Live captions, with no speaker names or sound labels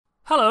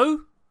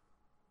Hello,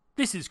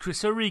 this is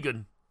Chris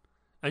O'Regan,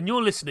 and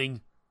you're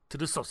listening to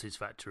The Sausage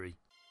Factory.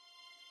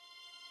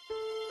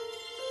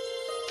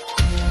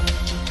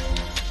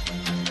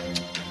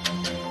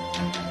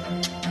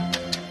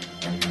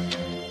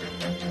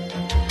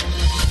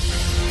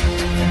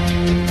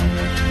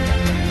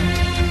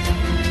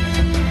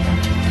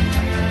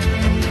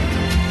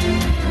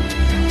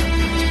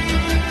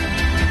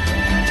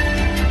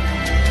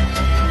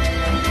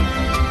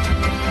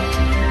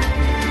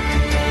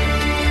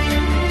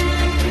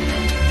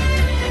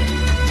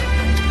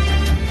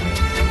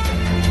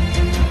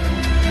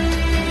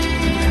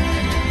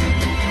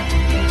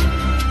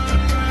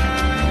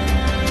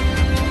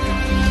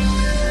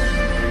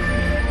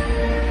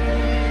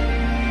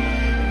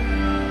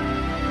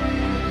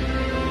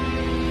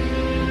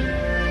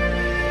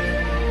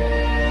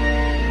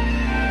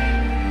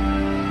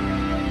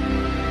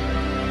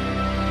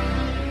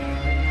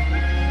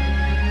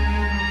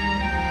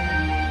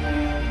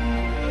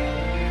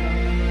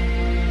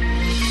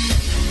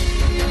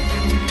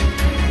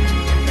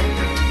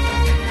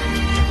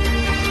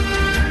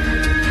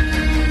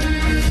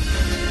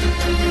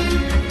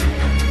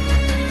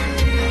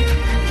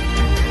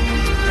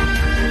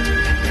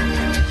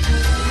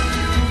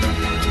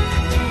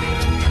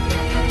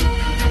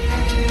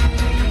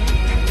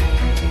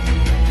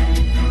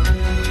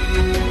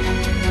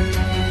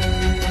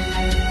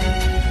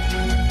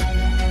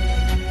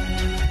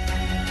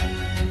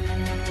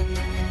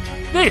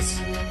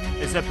 This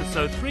is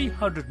episode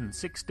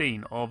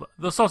 316 of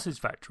The Sausage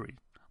Factory.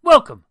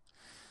 Welcome!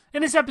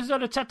 In this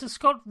episode I chat to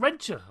Scott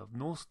Rencher of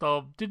North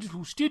Star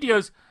Digital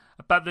Studios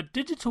about the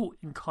digital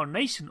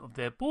incarnation of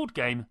their board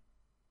game,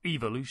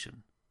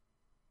 Evolution.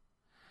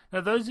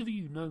 Now those of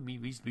you who know me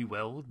reasonably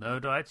well know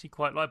that I actually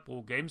quite like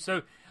board games,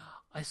 so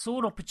I saw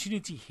an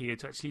opportunity here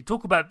to actually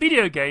talk about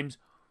video games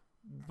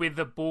with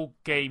a board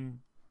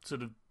game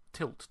sort of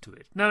tilt to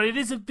it. Now it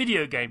is a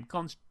video game,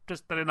 can't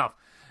stress that enough.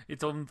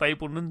 It's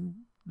available on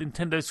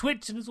Nintendo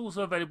Switch and it's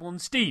also available on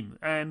Steam,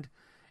 and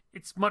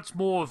it's much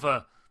more of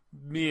a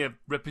mere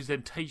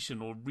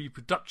representation or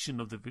reproduction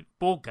of the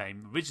board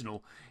game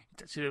original.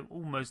 It's actually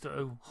almost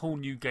a whole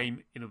new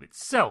game in of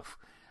itself,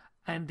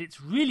 and it's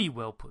really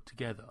well put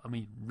together. I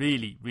mean,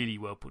 really, really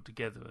well put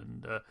together,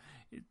 and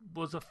it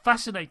was a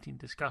fascinating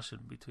discussion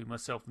between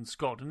myself and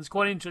Scott, and it's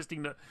quite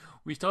interesting that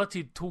we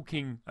started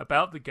talking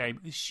about the game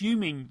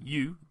assuming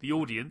you, the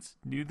audience,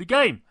 knew the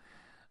game.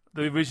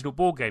 The original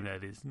board game,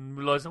 that is, and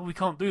realised, we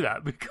can't do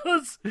that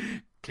because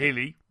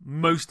clearly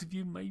most of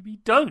you maybe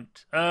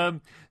don't.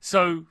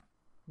 So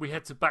we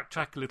had to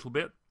backtrack a little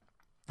bit,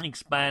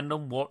 expand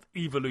on what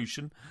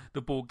Evolution, the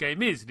board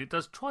game, is. And it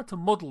does try to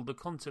model the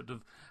concept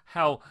of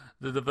how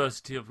the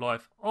diversity of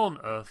life on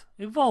Earth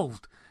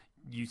evolved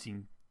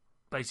using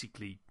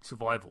basically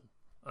survival.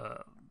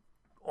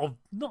 Of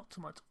not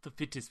so much of the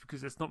fittest,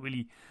 because that's not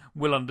really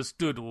well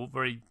understood or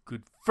very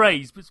good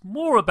phrase, but it's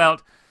more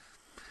about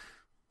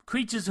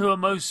creatures who are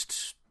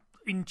most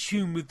in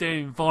tune with their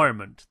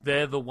environment.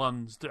 They're the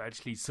ones that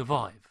actually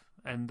survive.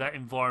 And that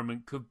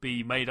environment could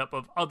be made up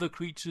of other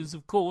creatures,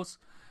 of course,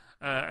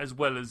 as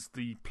well as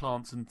the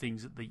plants and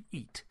things that they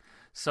eat.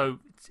 So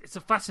it's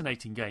a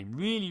fascinating game.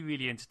 Really,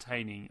 really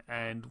entertaining.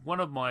 And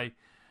one of my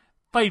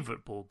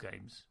favourite board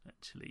games,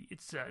 actually.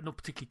 It's not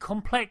particularly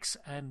complex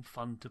and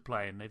fun to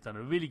play. And they've done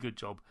a really good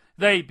job.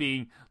 They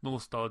being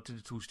North Star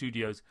Digital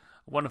Studios.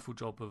 A wonderful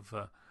job of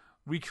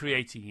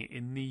recreating it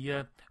in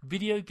the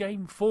video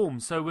game form.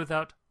 So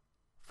without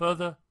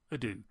further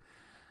ado,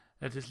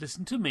 let us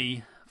listen to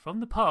me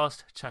from the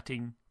past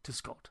chatting to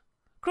Scott.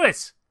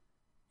 Chris,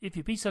 if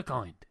you'd be so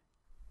kind.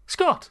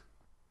 Scott!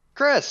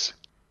 Chris!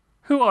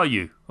 Who are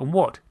you and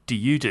what do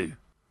you do?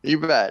 You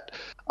bet.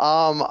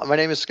 My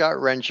name is Scott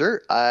Rencher.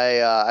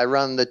 I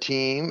run the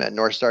team at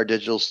North Star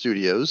Digital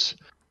Studios.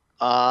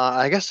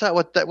 I guess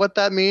what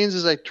that means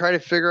is I try to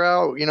figure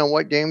out,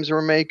 what games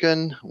we're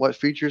making, what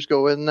features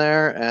go in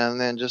there, and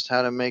then just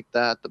how to make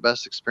that the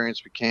best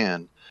experience we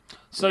can.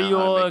 So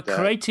you're a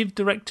creative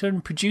director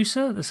and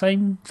producer, the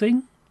same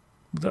thing?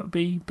 Would that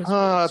be best?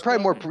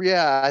 Probably more,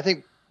 yeah, I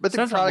think, but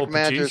the product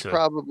manager is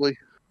probably...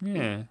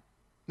 Yeah.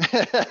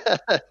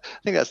 I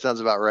think that sounds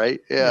about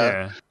right,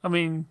 yeah. I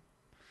mean...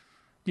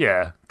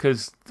 Yeah,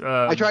 because...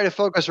 I try to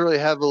focus really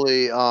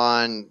heavily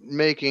on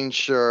making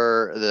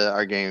sure that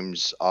our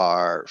games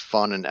are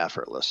fun and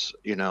effortless.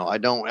 I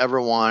don't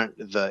ever want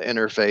the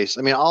interface.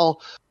 I mean,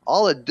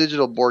 all a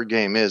digital board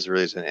game is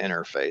really is an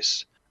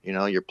interface.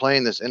 You're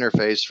playing this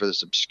interface for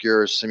this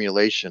obscure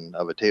simulation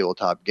of a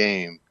tabletop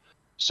game.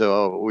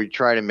 So we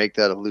try to make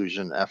that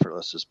illusion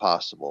effortless as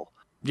possible.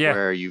 Yeah.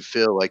 Where you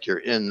feel like you're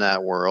in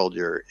that world,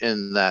 you're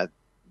in that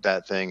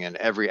thing, and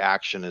every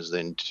action is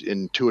the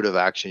intuitive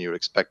action you would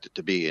expect it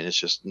to be, and it's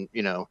just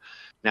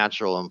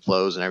natural and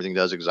flows, and everything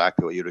does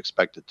exactly what you'd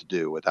expect it to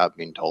do without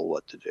being told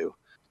what to do.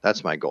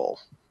 That's my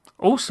goal.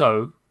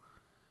 Also,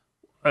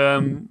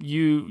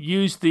 you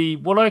use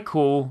what I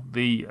call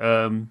the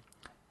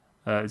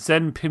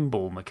Zen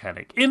Pinball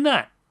mechanic. In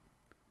that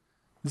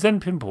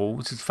Zen Pinball,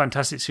 which is a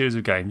fantastic series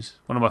of games,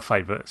 one of my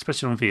favourite,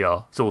 especially on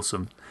VR, it's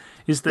awesome.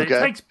 is that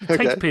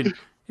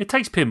it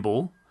takes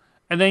pinball,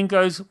 and then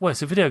goes, well,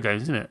 it's a video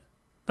game, isn't it?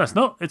 That's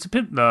not. It's a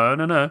pin.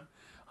 No.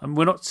 And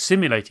we're not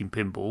simulating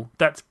pinball.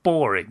 That's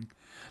boring.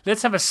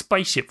 Let's have a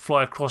spaceship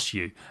fly across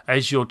you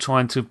as you're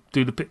trying to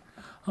do the pin.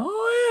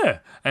 Oh yeah,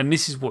 and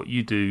this is what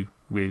you do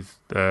with.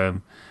 We're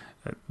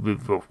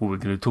going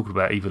to talk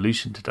about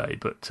evolution today,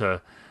 but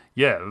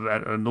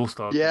North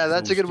Star. Yeah,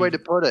 that's a good way to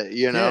put it.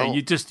 You know,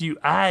 you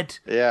add.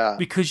 Yeah,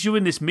 because you're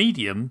in this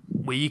medium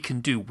where you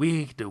can do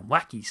weird and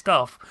wacky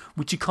stuff,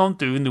 which you can't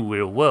do in the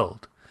real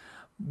world,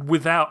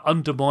 without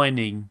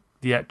undermining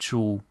the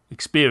actual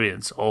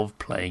experience of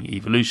playing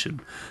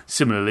Evolution.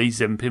 Similarly,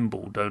 Zen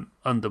Pinball don't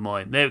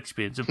undermine their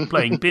experience of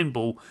playing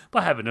pinball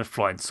by having a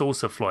flying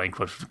saucer flying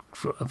across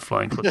your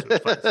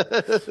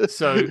face.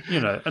 So,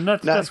 and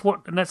that's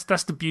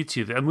the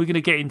beauty of it. And we're going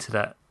to get into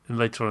that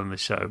later on in the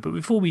show. But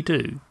before we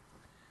do,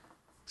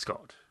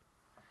 Scott,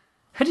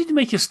 how did you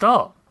make your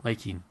start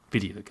making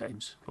video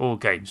games or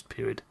games?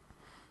 Period.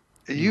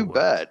 You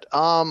bet.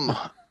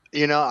 I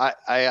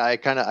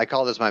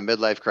call this my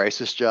midlife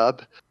crisis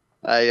job.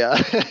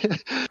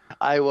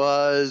 I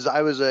was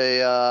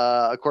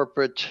a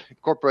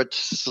corporate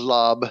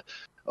slob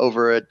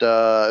over at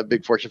a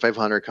big Fortune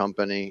 500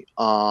 company,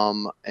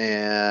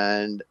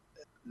 and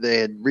they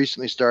had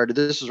recently started.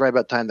 This was right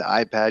about the time the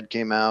iPad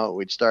came out.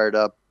 We'd started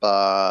up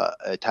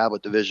a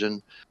tablet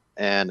division,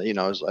 and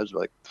I was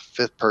like the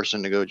fifth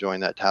person to go join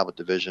that tablet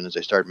division as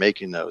they started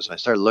making those. And I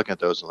started looking at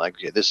those and like,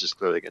 okay, this is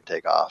clearly going to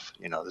take off.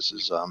 This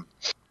is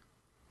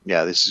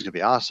this is going to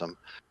be awesome.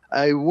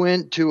 I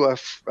went to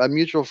a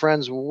mutual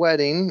friend's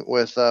wedding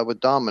with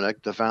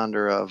Dominic, the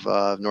founder of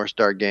North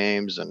Star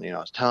Games, and I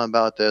was telling him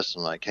about this.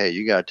 I'm like, hey,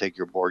 you got to take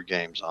your board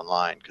games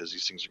online because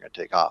these things are going to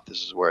take off.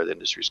 This is where the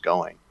industry's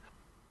going.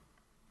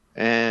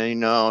 And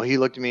he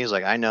looked at me. He's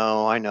like, I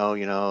know.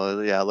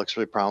 Yeah, it looks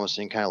really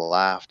promising. Kind of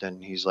laughed,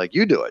 and he's like,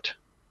 you do it.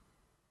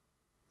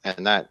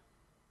 And that,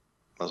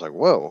 I was like,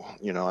 whoa.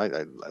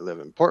 I live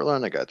in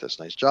Portland. I got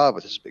this nice job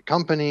with this big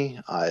company.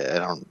 I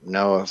don't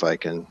know if I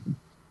can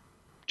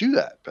do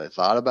that, but I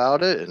thought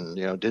about it and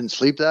didn't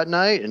sleep that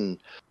night.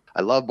 And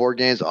I love board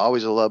games.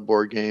 Always love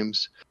board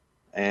games,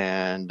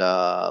 and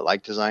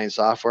like designing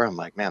software. I'm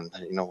like, man,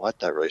 you know what?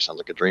 That really sounds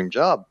like a dream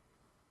job.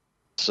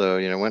 So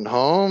went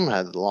home,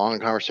 had a long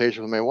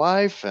conversation with my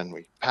wife, and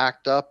we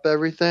packed up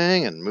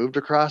everything and moved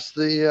across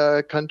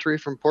the country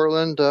from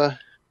Portland to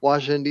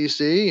Washington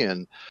D.C.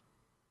 and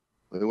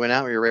we went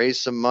out. We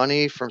raised some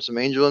money from some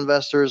angel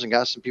investors and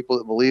got some people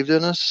that believed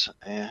in us,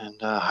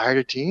 and hired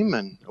a team,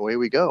 and away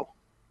we go.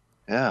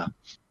 Yeah.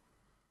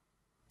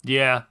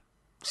 Yeah.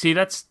 See,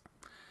 that's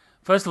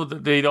first of all the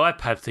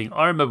iPad thing.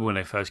 I remember when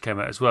they first came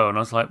out as well, and I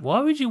was like,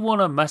 "Why would you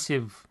want a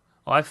massive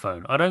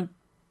iPhone? I don't.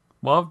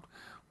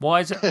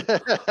 Why is it?"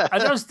 I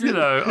just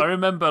though. I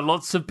remember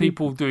lots of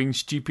people doing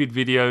stupid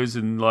videos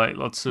and like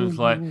lots of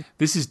like,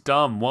 "This is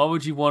dumb. Why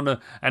would you want to?"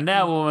 And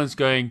now everyone's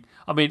going.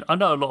 I mean, I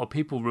know a lot of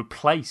people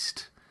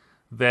replaced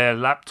their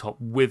laptop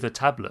with a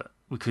tablet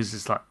because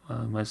it's like,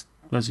 most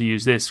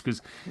use this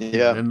because they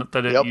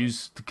don't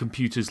use the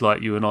computers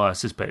like you and I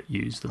suspect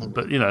use them.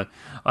 But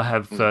I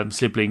have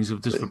siblings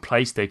who've just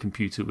replaced their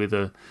computer with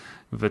a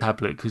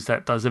tablet because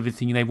that does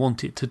everything they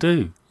want it to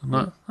do. I'm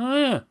like, oh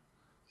yeah,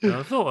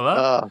 I thought of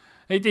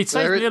that. It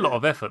saves me a lot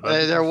of effort.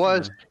 Though, there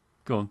was.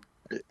 Go on.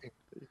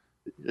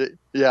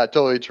 Yeah,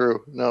 totally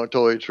true. No,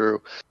 totally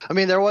true. I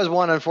mean, there was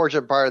one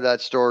unfortunate part of that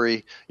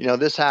story.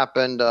 This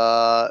happened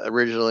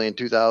originally in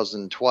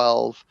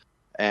 2012.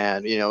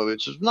 And, it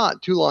was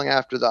not too long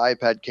after the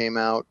iPad came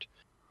out,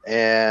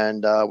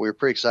 and we were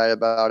pretty excited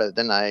about it.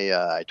 Then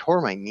I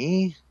tore my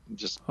knee,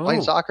 just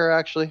playing soccer,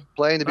 actually,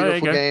 playing the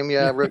beautiful game.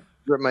 Yeah, ripped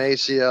my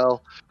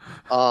ACL,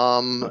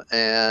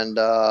 and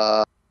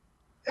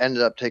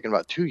ended up taking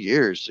about 2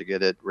 years to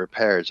get it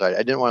repaired. So I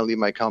didn't want to leave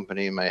my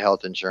company and my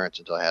health insurance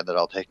until I had that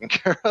all taken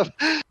care of.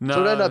 No.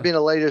 So it ended up being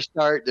a later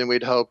start than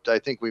we'd hoped. I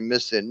think we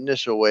missed the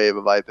initial wave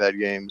of iPad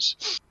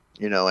games,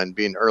 and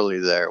being early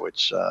there,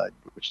 which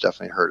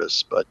definitely hurt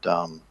us. But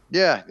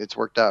it's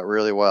worked out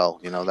really well.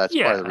 That's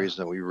part of the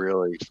reason that we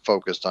really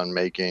focused on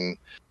making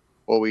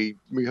what we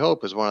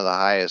hope is one of the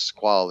highest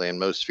quality and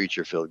most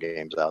feature-filled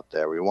games out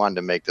there. We wanted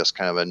to make this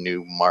kind of a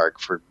new mark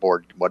for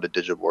what a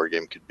digital board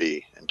game could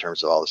be in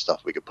terms of all the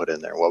stuff we could put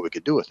in there and what we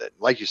could do with it.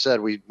 Like you said,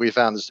 we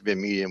found this to be a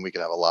medium we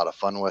could have a lot of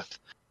fun with.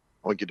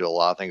 We could do a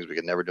lot of things we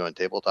could never do on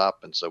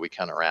tabletop, and so we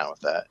kind of ran with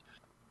that.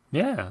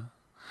 Yeah.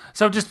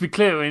 So just to be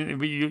clear,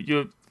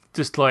 you're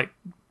just like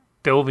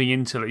delving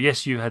into it.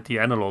 Yes, you had the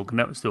analog, and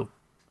that was still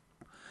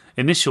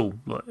initial,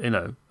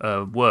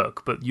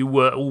 work. But you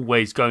were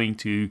always going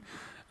to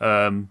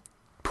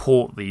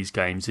port these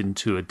games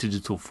into a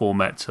digital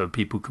format so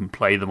people can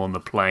play them on the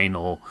plane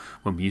or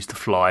when we used to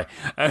fly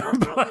and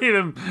play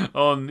them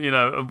on,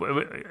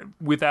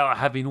 without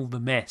having all the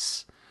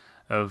mess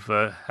of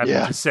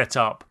having to set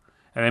up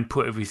and then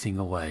put everything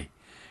away.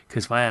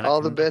 Because man,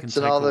 all the bits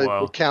and all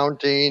the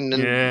counting,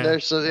 and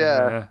there's some,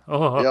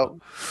 Oh,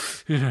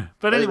 yeah.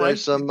 But anyway,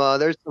 there's some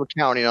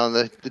counting on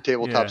the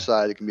tabletop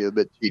side. It can be a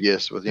bit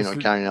tedious with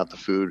counting out the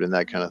food and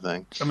that kind of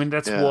thing. I mean,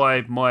 that's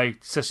why my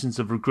sessions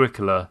of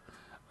Agricola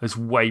is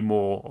way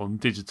more on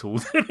digital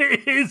than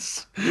it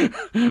is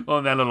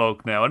on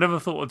analog now. I never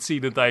thought I'd see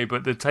the day,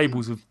 but the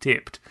tables have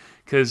tipped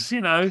because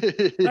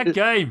that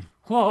game.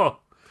 Whoa.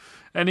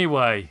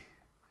 Anyway,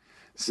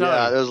 so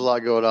there's a lot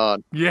going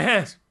on.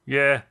 Yes,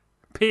 yeah.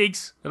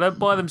 Pigs, they don't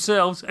buy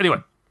themselves. Anyway.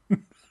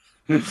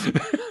 Okay,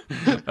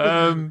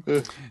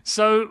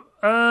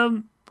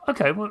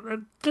 well,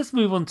 let's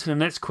move on to the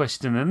next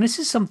question. And this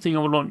is something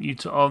I would want you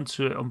to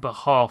answer on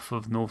behalf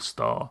of North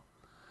Star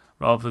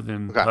rather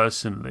than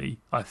personally,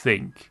 I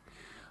think.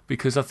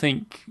 Because I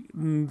think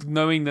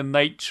knowing the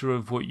nature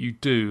of what you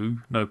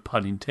do, no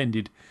pun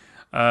intended,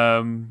 we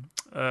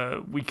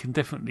can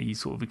definitely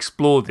sort of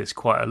explore this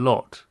quite a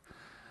lot.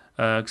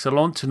 Because I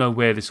want to know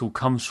where this all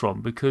comes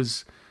from.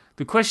 Because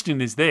the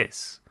question is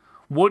this: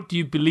 what do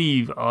you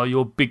believe are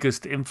your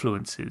biggest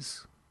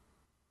influences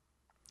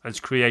as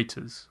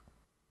creators?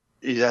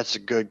 Yeah, that's a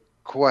good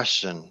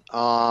question.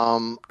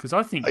 Because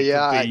I think it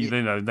could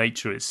be,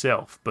 nature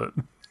itself, but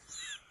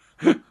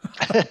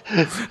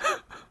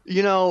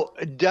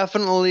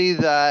definitely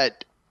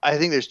that. I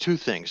think there's two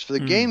things for the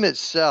game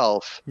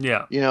itself.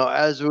 Yeah.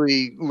 As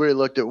we really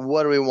looked at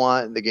what do we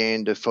want the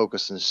game to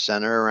focus and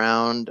center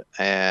around,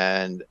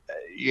 and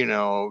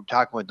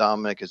talking with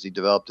Dominic as he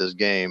developed his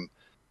game,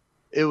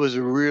 it was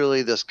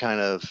really this kind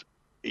of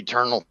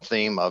eternal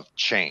theme of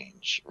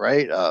change,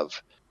 right?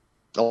 Of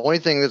the only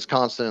thing that's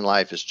constant in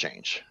life is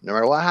change. No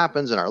matter what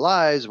happens in our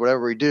lives,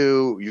 whatever we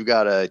do, you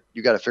gotta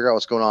figure out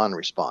what's going on and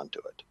respond to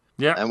it.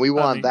 Yeah. And we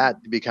want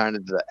that to be kind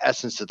of the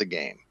essence of the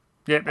game.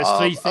 Yeah, there's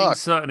three things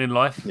certain in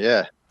life.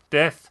 Yeah.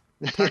 Death,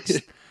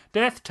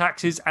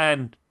 taxes,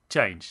 and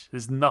change.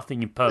 There's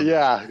nothing impermanent.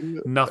 Yeah.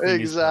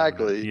 Nothing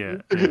exactly. Yeah.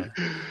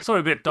 Sorry,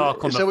 a bit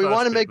dark on the So we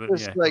want to make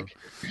this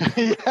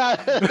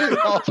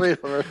all three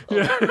of them are.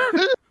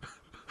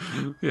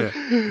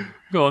 Yeah.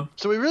 Go on.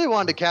 So we really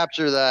wanted to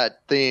capture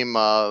that theme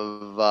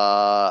of,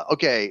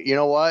 you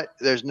know what?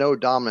 There's no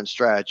dominant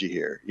strategy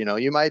here.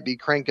 You might be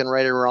cranking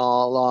right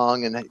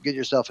along and get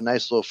yourself a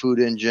nice little food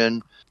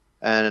engine,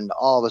 and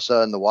all of a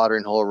sudden the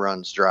watering hole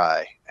runs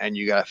dry, and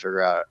you got to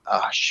figure out,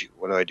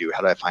 what do I do?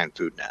 How do I find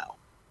food now?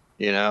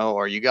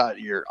 Or you got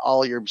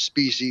all your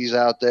species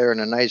out there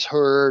in a nice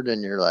herd,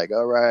 and you're like,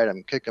 all right,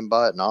 I'm kicking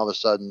butt, and all of a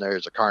sudden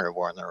there's a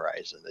carnivore on the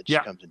horizon that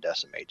just comes and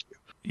decimates you.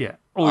 Yeah.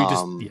 Or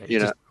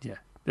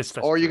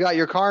you got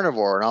your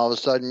carnivore, and all of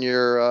a sudden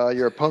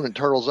your opponent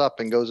turtles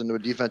up and goes into a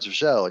defensive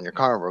shell, and your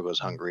carnivore goes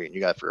hungry, and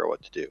you got to figure out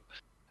what to do.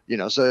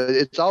 So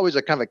it's always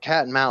a kind of a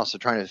cat and mouse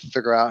of trying to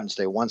figure out and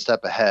stay one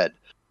step ahead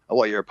of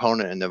what your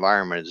opponent and the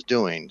environment is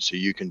doing, so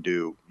you can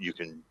do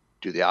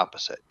the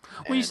opposite.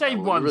 Well, you say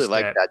one really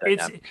step. Like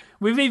that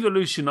with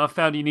evolution, I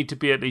found you need to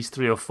be at least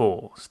 3 or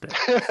 4 steps.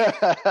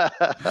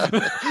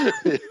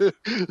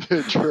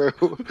 True.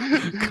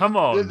 Come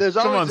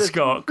on,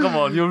 Scott. Come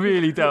on, you're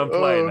really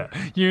downplaying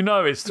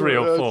that. It's 3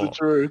 or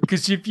 4.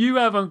 Because if you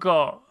haven't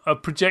got a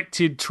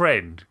projected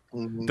trend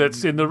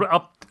that's in the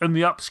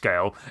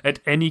upscale at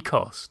any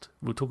cost,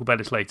 we'll talk about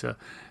this later,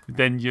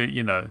 then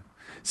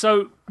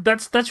So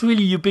that's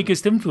really your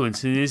biggest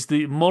influence, is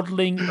the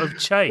modelling of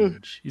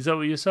change. Is that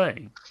what you're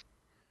saying?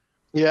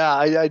 Yeah,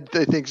 I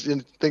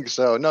think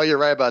so. No, you're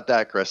right about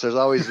that, Chris. There's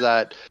always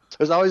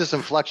this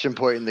inflection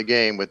point in the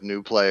game with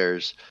new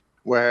players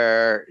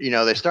where,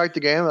 they start the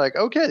game like,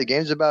 okay, the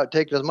game's about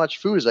taking as much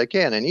food as I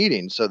can and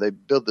eating. So they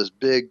build this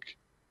big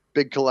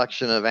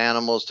collection of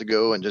animals to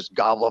go and just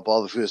gobble up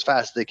all the food as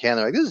fast as they can.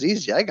 They're like, this is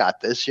easy. I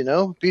got this,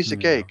 piece of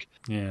cake.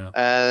 Yeah.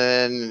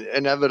 And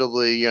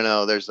inevitably,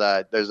 there's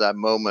that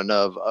moment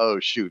of, oh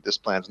shoot, this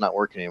plan's not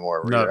working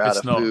anymore. We're out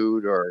of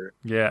food, or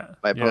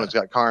my opponent's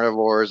got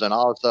carnivores, and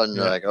all of a sudden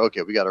you're like,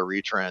 okay, we got to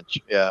retrench.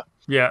 Yeah.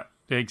 Yeah,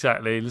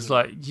 exactly. It's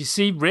like, you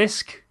see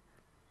Risk?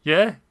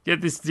 Yeah?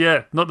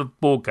 Not the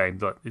board game,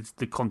 but it's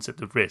the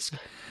concept of Risk.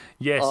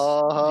 Yes.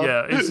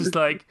 Yeah, it's just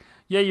like,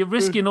 you're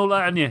risking all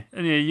that, and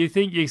you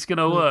think it's going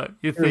to work.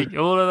 You think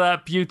all of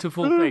that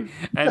beautiful thing.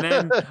 And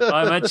then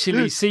I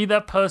actually see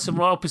that person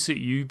right opposite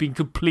you've been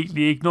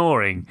completely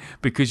ignoring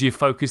because you're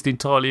focused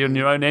entirely on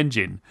your own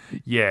engine.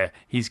 Yeah,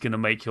 he's going to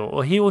make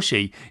he or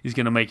she is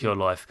going to make your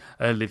life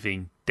a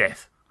living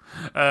death.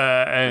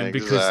 And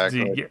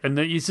exactly. Because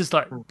it's just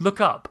like,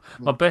 look up.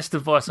 My best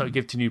advice I would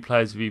give to new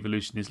players of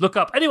Evolution is look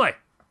up. Anyway.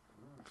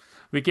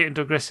 We're getting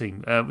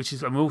digressing, which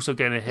is I'm also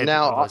getting ahead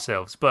of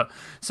ourselves. But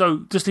so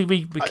just to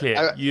be clear,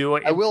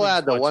 I will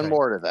add one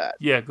more to that.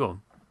 Yeah, go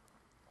on.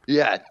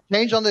 Yeah,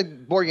 change on the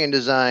board game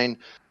design.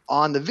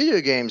 On the video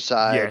game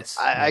side,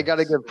 I got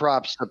to give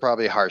props to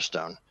probably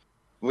Hearthstone.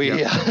 We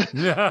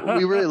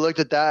really looked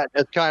at that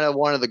as kind of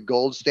one of the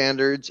gold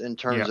standards in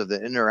terms of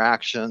the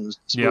interactions,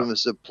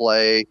 smoothness of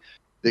play,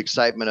 the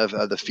excitement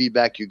of the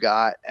feedback you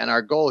got. And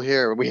our goal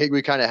here,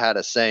 we kind of had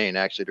a saying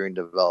actually during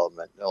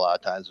development. A lot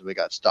of times we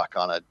got stuck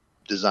on a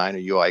design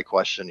a UI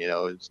question.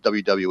 It's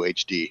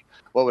WWHD.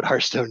 What would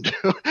Hearthstone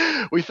do?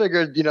 We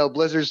figured,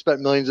 Blizzard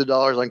spent millions of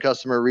dollars on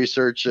customer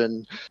research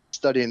and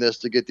studying this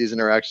to get these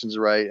interactions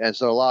right. And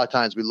so a lot of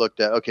times we looked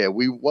at, okay,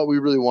 what we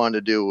really wanted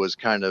to do was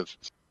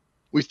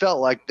we felt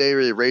like they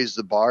really raised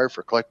the bar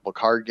for collectible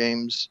card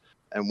games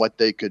and what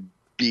they could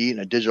be in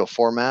a digital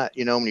format.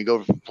 When you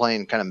go from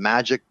playing kind of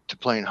Magic to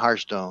playing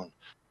Hearthstone,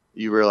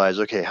 you realize,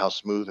 okay, how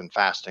smooth and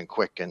fast and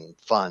quick and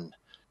fun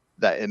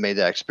that it made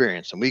that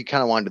experience. And we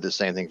kind of wanted to do the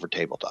same thing for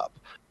tabletop.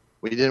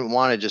 We didn't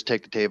want to just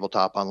take the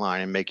tabletop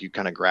online and make you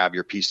kind of grab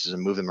your pieces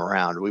and move them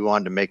around. We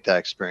wanted to make that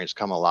experience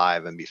come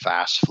alive and be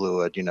fast,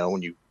 fluid.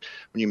 When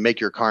you make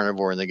your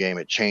carnivore in the game,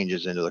 it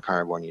changes into the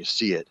carnivore and you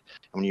see it.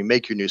 And when you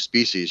make your new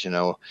species,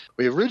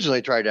 we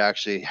originally tried to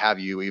actually have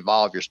you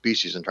evolve your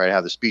species and try to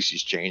have the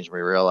species change. And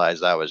we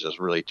realized that was just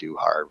really too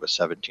hard. With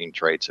 17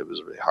 traits, it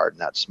was really hard in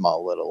that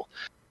small little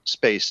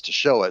space to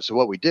show it. So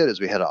what we did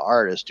is we had an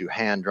artist do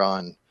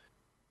hand-drawn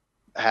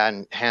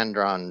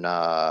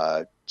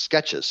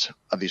sketches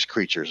of these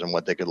creatures and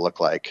what they could look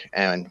like.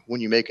 And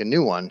when you make a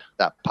new one,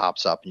 that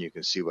pops up and you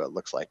can see what it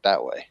looks like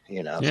that way.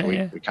 So we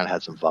kind of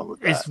had some fun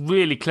with that. It's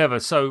really clever.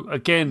 So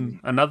again,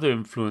 another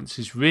influence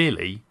is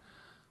really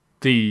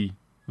the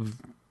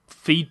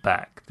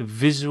feedback, the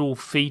visual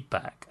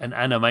feedback and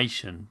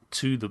animation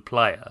to the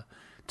player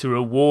to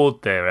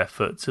reward their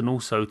efforts and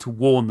also to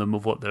warn them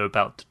of what they're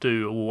about to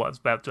do or what's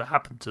about to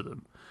happen to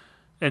them.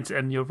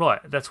 And you're right,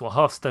 that's what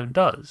Hearthstone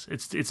does.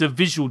 It's a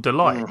visual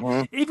delight.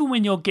 Mm-hmm. Even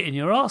when you're getting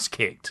your ass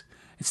kicked,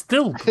 it's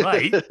still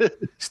great.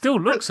 Still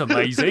looks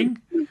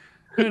amazing.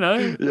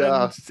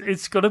 Yeah.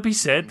 It's got to be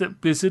said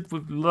that Blizzard,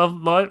 with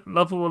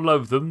love or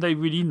loathe them, they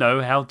really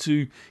know how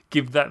to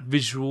give that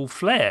visual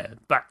flair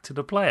back to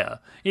the player.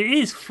 It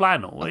is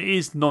flannel, it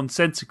is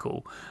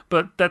nonsensical,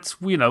 but that's,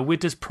 we're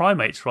just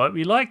primates, right?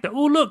 We like that.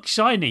 Oh, look,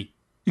 shiny.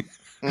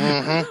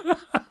 Mm-hmm.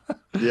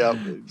 Yeah.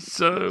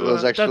 So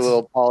those extra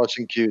little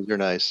polishing cues are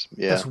nice.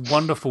 Yeah. That's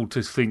wonderful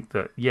to think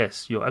that,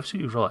 yes, you're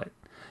absolutely right.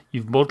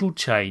 You've modelled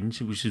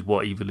change, which is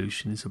what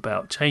evolution is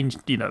about. Change,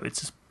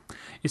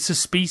 it's a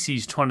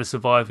species trying to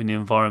survive in the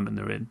environment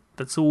they're in.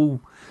 That's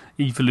all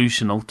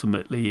evolution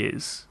ultimately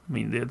is. I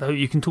mean,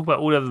 you can talk about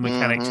all the other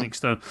mechanics and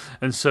external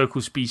and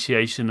circle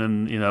speciation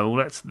and all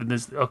that.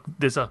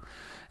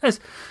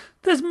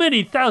 There's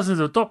many thousands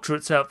of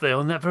doctorates out there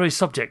on that very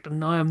subject,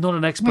 and I am not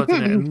an expert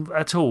in it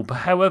at all. But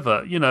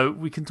however,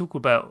 we can talk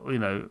about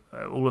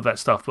all of that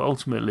stuff, but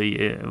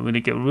ultimately, when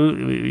it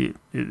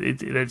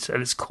gets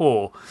at its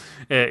core,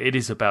 it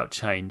is about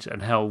change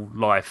and how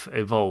life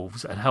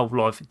evolves and how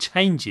life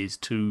changes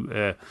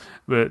to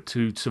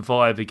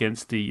survive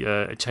against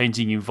the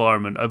changing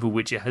environment over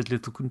which it has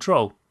little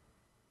control.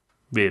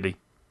 Really.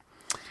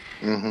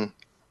 Mm-hmm.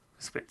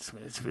 It's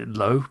a bit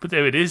low, but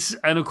there it is.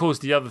 And of course,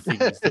 the other thing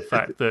is the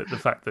fact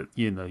that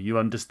you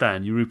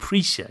understand, you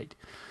appreciate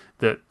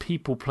that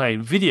people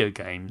playing video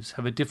games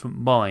have a different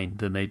mind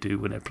than they do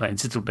when they're playing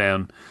settle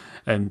down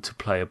and to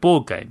play a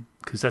board game,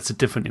 because that's a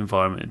different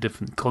environment, a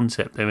different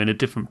concept. They're in a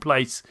different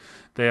place.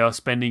 They are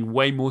spending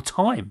way more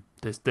time.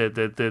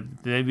 They're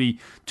maybe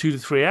 2 to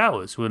 3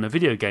 hours. When a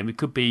video game, it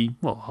could be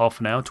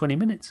half an hour, 20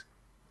 minutes.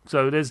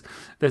 So there's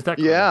that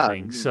kind of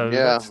thing. So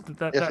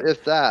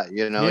if that,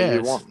 you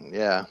want,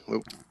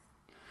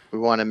 we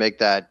want to make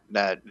that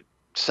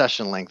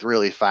session length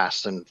really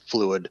fast and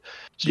fluid,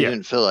 so you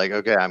didn't feel like,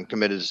 okay, I'm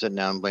committed to sitting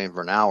down and playing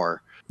for an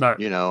hour. No,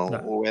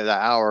 with an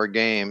hour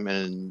game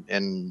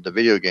and the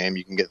video game,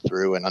 you can get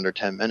through in under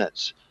 10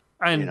 minutes.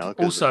 And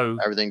also,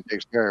 everything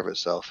takes care of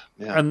itself.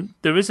 Yeah. And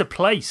there is a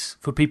place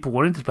for people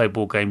wanting to play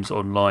board games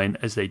online,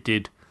 as they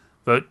did,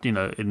 but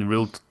in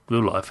real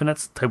life, and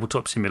that's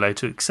Tabletop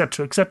Simulator,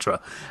 etc., etc.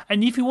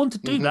 And if you want to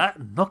do that,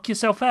 knock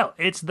yourself out.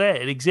 It's there,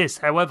 it exists.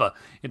 However,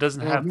 it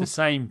doesn't have the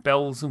same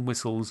bells and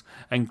whistles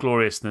and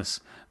gloriousness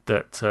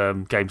that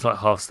games like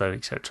Hearthstone,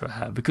 etc.,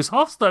 have, because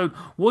Hearthstone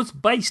was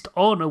based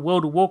on a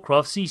World of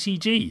Warcraft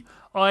CCG.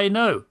 I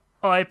know,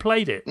 I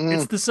played it.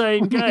 It's the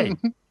same game.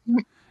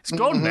 It's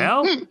gone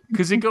now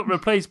because it got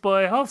replaced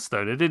by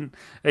Hearthstone.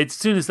 As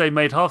soon as they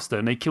made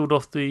Hearthstone, they killed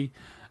off the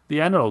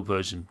analog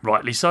version.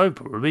 Rightly so,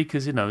 probably,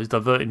 because it's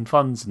diverting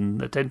funds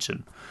and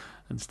attention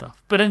and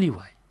stuff. But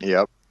anyway.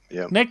 Yep.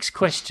 Next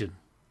question,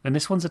 and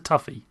this one's a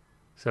toughie,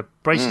 so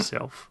brace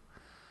yourself.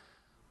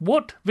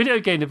 What video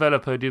game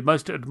developer do you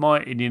most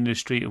admire in the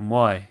industry, and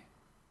why?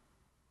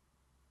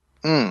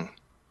 Can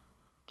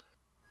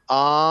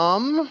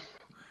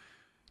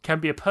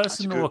be a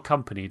person or a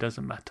company,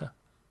 doesn't matter.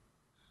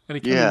 And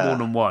it can be more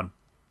than one.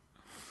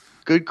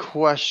 Good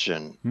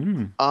question.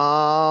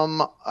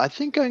 I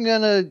think I'm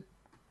gonna.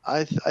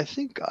 I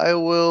think I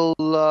will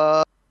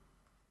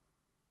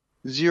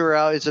zero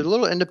out. It's a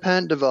little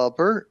independent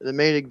developer that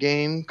made a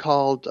game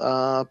called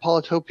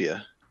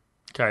Polytopia.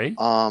 Okay.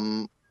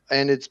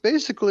 And it's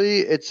basically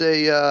it's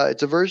a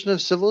version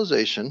of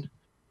Civilization,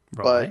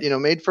 but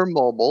made for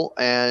mobile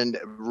and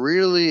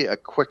really a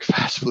quick,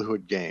 fast,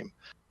 fluid game.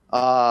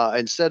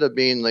 Instead of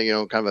being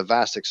kind of a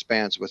vast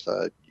expanse with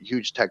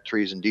huge tech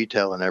trees and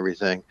detail and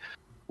everything,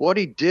 what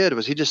he did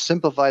was he just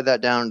simplified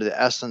that down to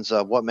the essence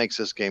of what makes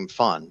this game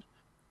fun.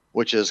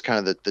 which is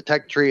kind of the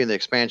tech tree and the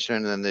expansion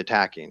and then the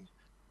attacking.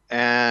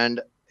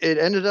 And it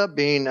ended up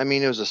being, I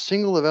mean, it was a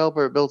single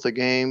developer that built the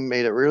game,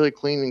 made it really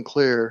clean and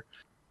clear,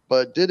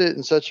 but did it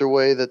in such a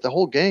way that the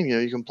whole game,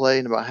 you can play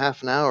in about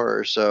half an hour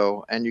or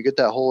so, and you get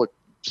that whole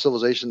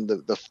Civilization,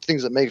 the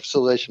things that make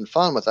Civilization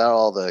fun without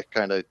all the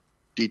kind of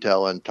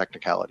detail and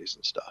technicalities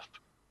and stuff.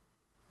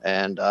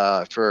 And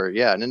for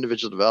an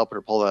individual developer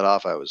to pull that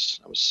off, I was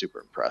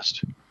super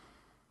impressed.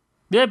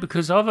 Yeah,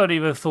 because I've only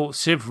ever thought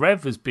Civ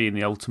Rev as being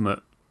the ultimate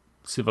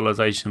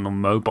Civilization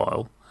on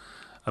mobile.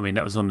 I mean,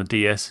 that was on the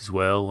DS as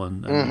well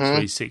and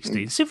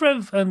 360. Civ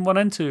Rev and 1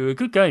 and 2 are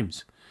good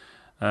games.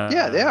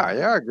 Yeah, they are.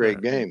 They are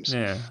great games.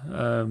 Yeah.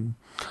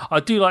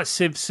 I do like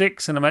Civ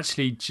 6, and I'm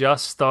actually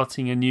just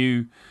starting a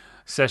new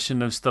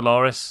session of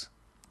Stellaris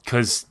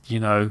because,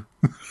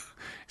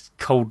 it's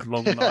cold,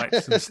 long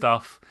nights and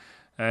stuff.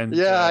 And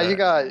you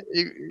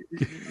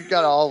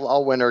got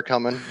all winter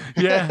coming.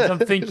 Yeah, I'm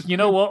thinking, you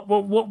know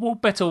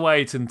what better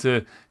way than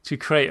to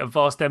create a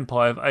vast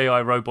empire of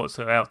AI robots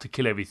that are out to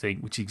kill everything,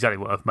 which is exactly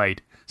what I've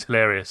made. It's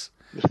hilarious.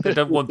 They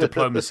don't want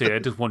diplomacy; they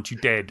just want you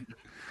dead.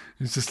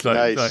 It's just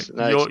nice.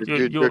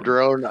 Your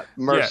drone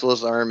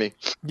merciless army.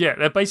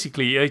 Yeah,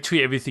 they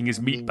treat everything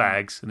as meat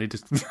bags, and they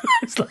just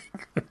it's like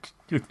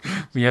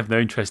we have no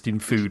interest in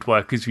food. Why?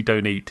 Because we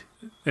don't eat.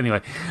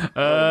 Anyway,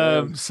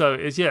 so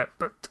it's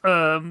but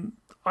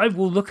I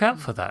will look out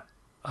for that.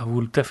 I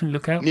will definitely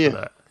look out for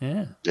that.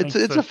 Yeah, it's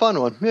a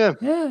fun one. Yeah,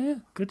 yeah.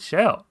 Good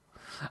shout.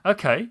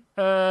 Okay,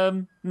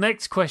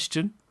 next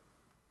question,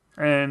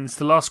 and it's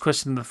the last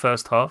question in the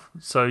first half.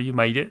 So you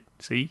made it.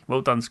 See,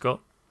 well done,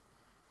 Scott.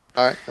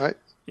 All right.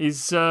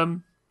 Is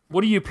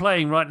what are you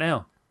playing right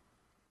now?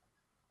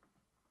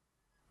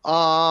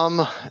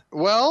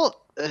 Well,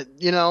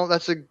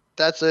 that's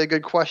a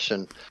good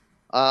question.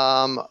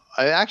 I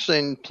actually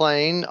am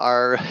playing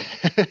our.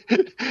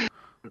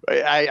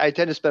 I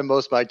tend to spend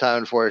most of my time,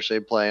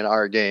 unfortunately, playing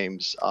our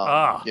games.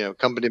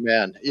 Company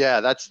Man.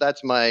 Yeah,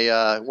 that's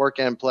my work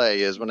and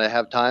play is when I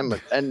have time.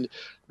 And to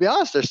be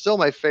honest, they're still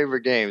my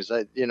favorite games.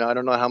 I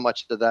don't know how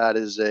much of that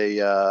is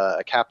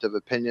a captive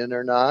opinion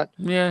or not.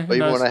 Yeah, but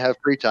even when I have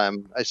free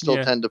time, I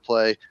still tend to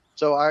play.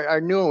 So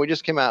our new one we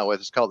just came out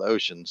with is called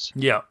Oceans.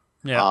 Yeah.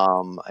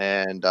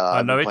 And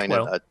I've been playing it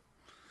a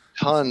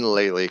ton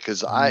lately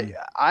because I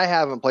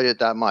haven't played it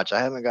that much. I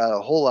haven't got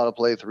a whole lot of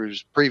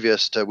playthroughs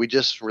previous to we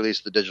just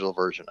released the digital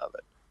version of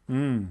it.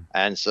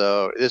 And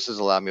so this has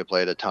allowed me to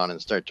play it a ton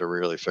and start to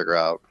really figure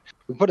out.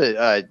 We put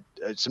a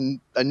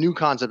new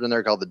concept in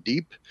there called the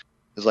Deep.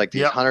 There's like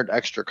these 100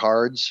 extra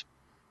cards.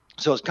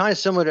 So it's kind of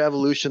similar to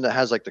Evolution that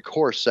has like the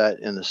core set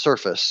in the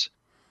surface,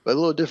 but a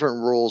little different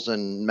rules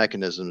and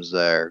mechanisms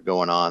there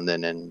going on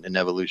than in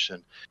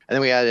Evolution. And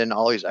then we add in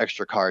all these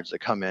extra cards that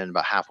come in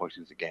about halfway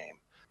through the game.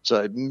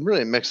 So it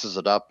really mixes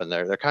it up, and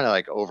they're kind of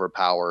like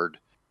overpowered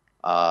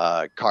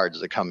cards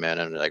that come in,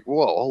 and they're like,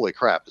 whoa, holy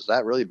crap, is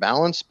that really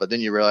balanced? But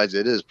then you realize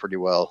it is pretty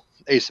well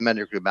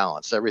asymmetrically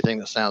balanced. Everything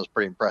that sounds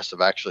pretty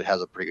impressive actually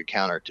has a pretty good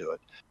counter to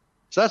it.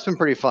 So that's been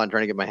pretty fun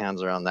trying to get my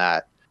hands around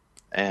that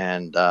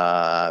and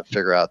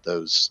figure out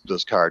those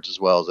cards, as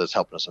well as it's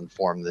helping us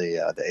inform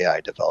the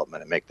AI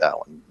development and make that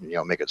one,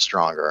 make it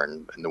stronger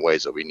in the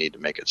ways that we need to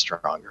make it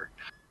stronger.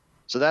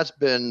 So that's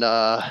been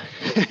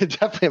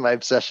definitely my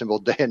obsession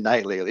both day and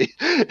night lately.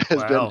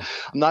 I'm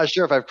not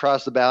sure if I've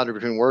crossed the boundary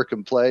between work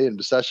and play and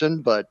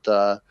obsession, but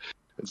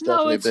it's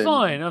definitely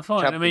been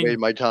captivating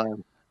my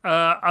time.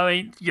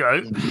 The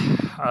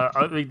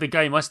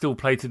game I still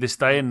play to this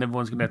day, and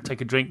everyone's going to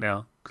take a drink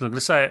now because I'm going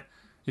to say it.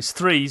 It's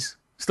threes.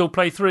 Still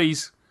play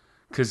threes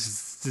because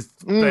it's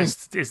the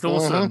best. It's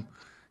awesome.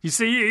 You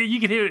see,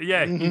 you can hear it.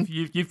 Yeah,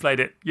 you've played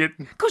it.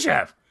 Of course you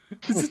have.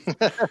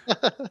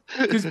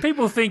 Because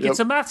people think it's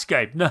a maths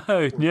game. No,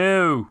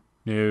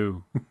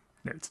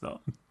 it's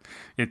not.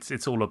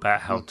 It's all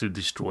about how to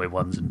destroy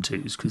ones and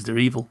twos because they're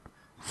evil.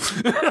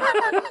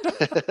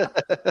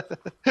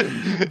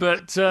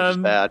 But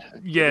bad.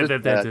 Yeah,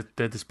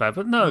 they're just bad.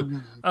 But no,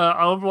 what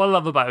I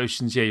love about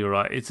Oceans, yeah, you're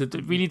right. It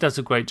really does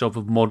a great job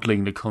of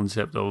modelling the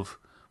concept of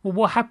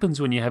what happens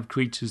when you have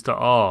creatures that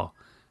are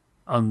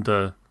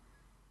under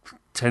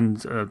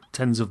tens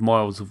of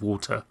miles of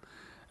water.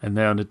 And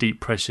they're under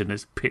deep pressure, and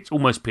it's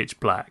almost pitch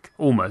black.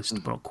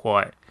 Almost, but not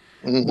quite.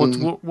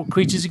 What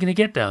creatures are you going to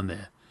get down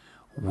there?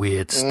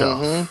 Weird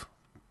stuff.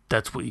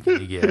 That's what you're going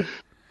to get.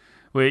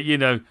 Where,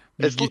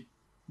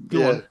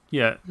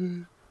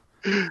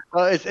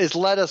 it's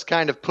let us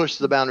kind of push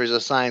the boundaries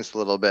of science a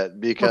little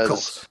bit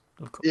because,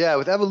 of course. Yeah,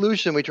 with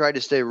Evolution, we tried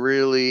to stay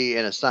really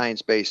in a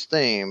science-based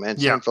theme and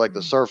same for like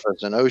the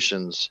surface and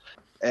oceans.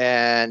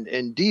 And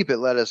in Deep, it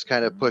let us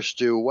kind of push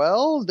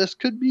to, this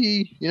could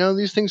be,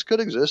 these things could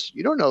exist.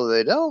 You don't know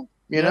they don't,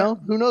 know.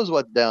 Who knows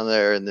what's down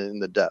there in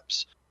the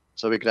depths.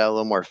 So we could have a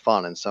little more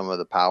fun in some of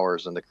the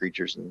powers and the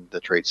creatures and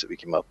the traits that we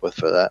came up with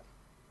for that.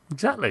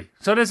 Exactly.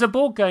 So there's a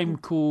board game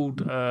called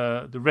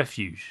The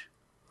Refuge.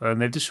 and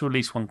they've just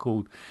released one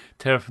called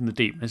Terror from the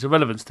Deep. There's a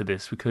relevance to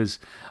this because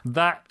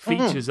that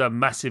features a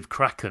massive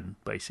kraken.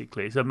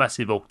 Basically, it's a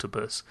massive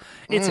octopus.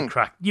 It's a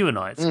kraken. You and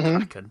I, it's a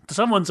kraken.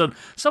 Someone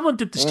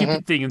did the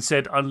stupid thing and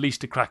said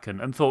unleashed a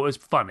kraken and thought it was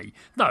funny.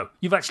 No,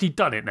 you've actually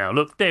done it now.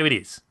 Look, there it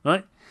is.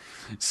 Right.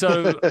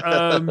 So,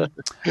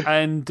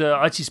 and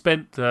I actually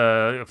spent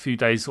a few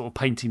days sort of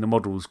painting the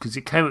models because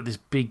it came with this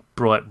big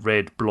bright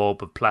red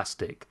blob of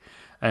plastic.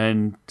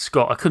 And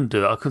Scott, I couldn't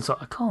do it. I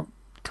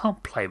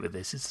can't play with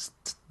this. It's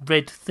a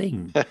red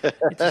thing.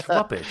 It's just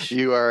rubbish.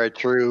 You are a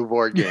true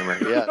board gamer.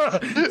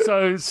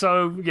 Yes.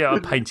 so yeah, I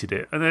painted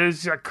it, and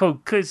it's like, cool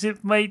because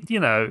it made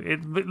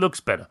it looks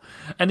better,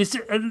 and it's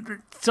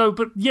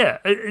but yeah,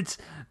 it's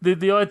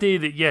the idea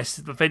that yes,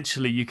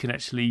 eventually you can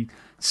actually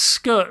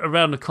skirt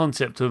around the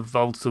concept of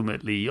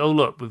ultimately. Oh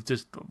look,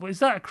 is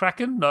that a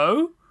kraken?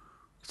 No,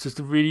 it's just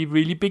a really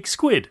really big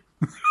squid.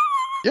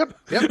 Yep,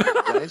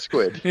 giant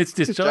squid. It's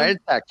this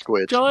giant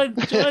squid.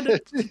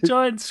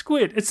 Giant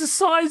squid. It's the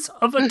size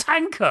of a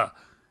tanker.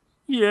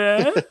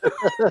 Yeah.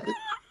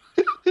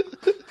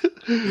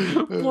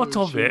 What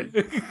of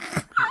it?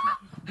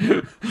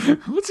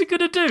 What's it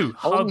going to do?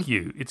 Hug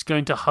you. It's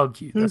going to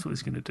hug you. That's what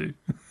it's going to do.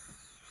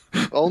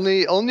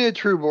 Only a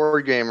true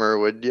board gamer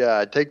would,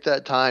 take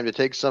that time to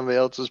take somebody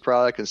else's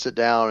product and sit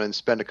down and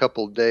spend a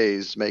couple of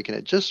days making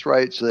it just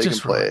right so they can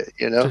play it.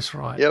 Just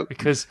right. Yep.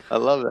 Because I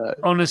love that.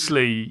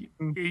 Honestly,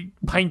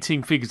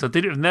 painting figures. I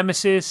did it with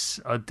Nemesis.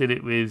 I did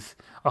it with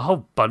a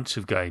whole bunch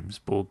of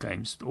board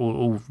games,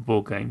 all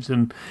board games,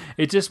 and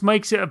it just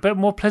makes it a bit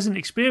more pleasant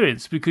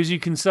experience because you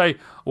can say,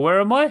 "Where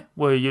am I?"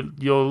 Well,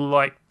 you're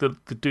like the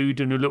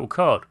dude in a little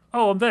card.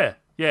 Oh, I'm there.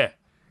 Yeah,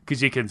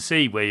 because you can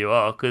see where you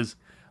are because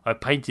I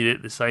painted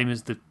it the same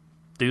as the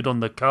dude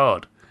on the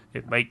card.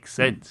 It makes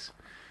sense.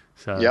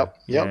 So Yep.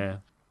 Yeah.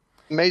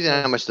 Amazing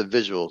how much the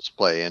visuals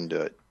play into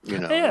it.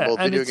 Both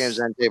video games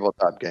and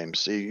tabletop games.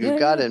 So you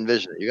got to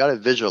envision it. You got to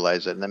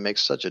visualize it, and that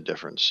makes such a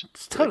difference.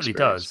 It totally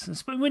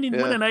does. When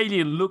an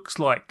alien looks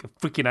like a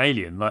freaking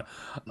alien, like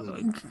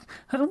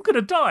I'm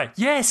gonna die.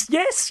 Yes,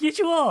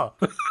 you are.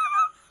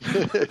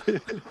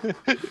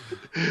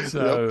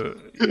 So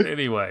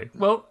anyway,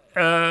 well,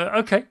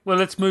 okay. Well,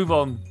 let's move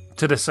on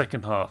to the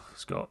second half,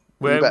 Scott,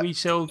 where we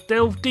shall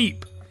delve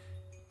deep,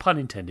 pun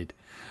intended,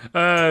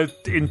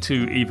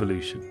 into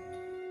evolution.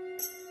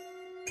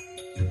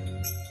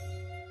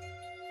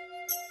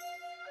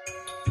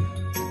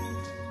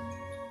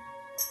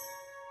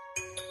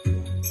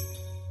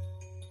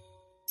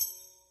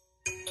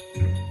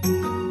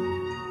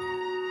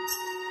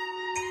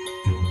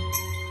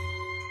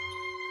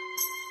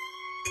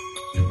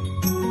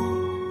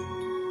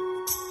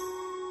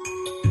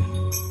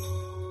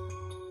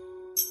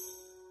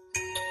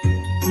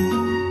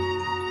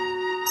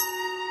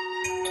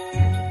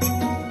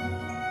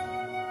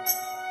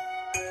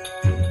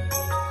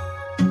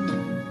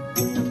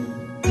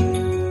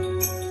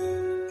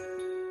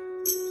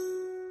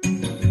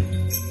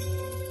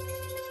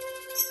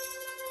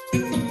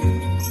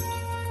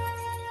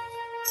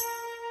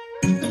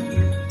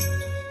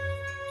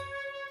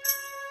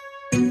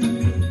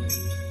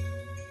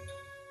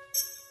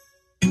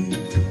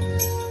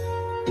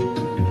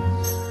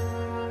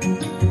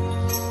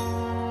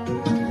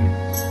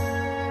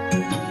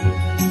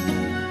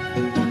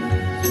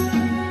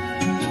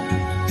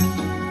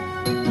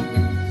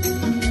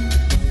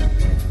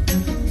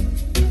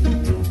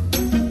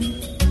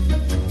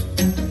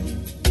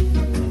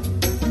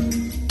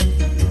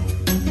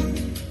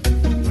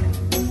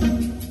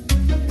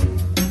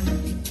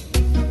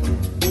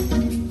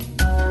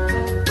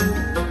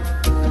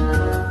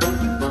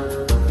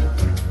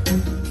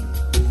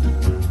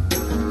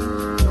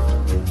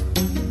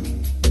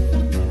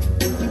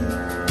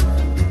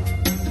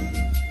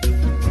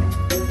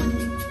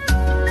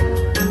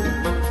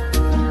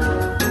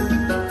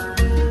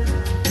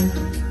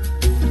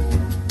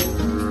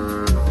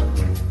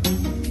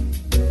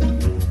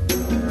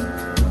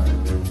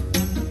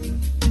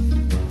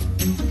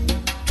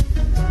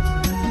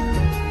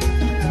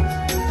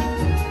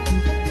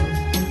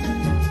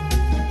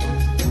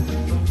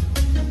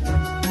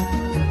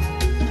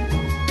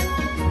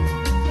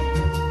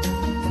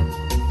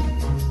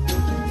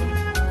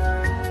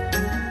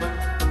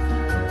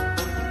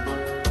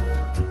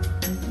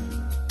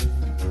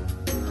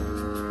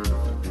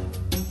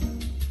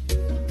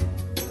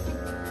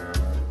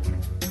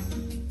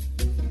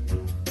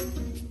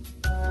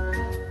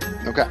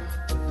 Okay.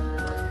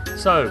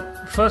 So,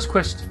 first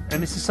question,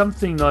 and this is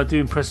something I do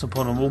impress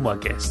upon on all my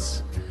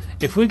guests.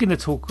 If we're going to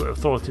talk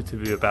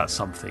authoritatively about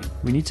something,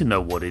 we need to know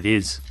what it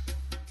is.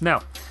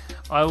 Now,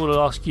 I will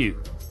ask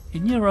you,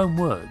 in your own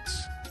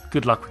words,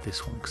 good luck with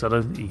this one, because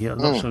I'm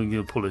not sure you're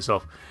going to pull this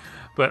off,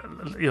 but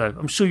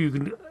I'm sure you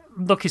can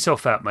knock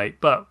yourself out,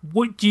 mate. But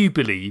what do you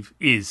believe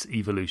is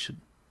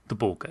evolution, the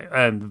board game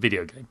and the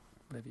video game?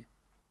 Maybe.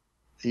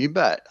 You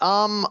bet.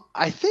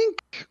 I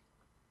think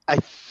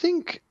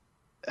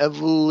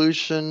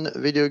evolution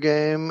video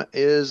game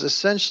is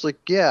essentially,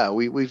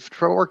 we've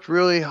worked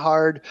really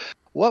hard.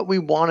 What we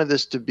wanted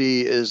this to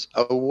be is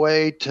a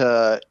way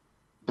to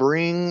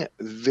bring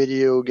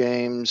video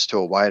games to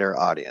a wider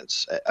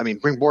audience. I mean,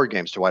 bring board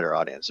games to a wider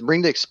audience and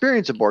bring the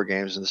experience of board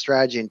games and the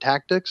strategy and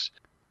tactics.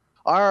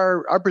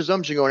 Our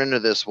presumption going into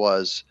this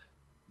was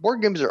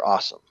board games are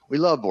awesome. We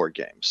love board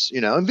games,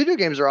 and video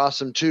games are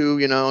awesome too.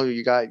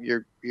 You got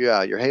your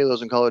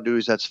Halos and Call of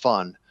Duties. That's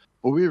fun.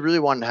 But we really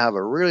wanted to have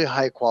a really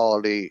high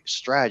quality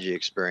strategy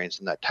experience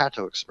and that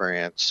tactical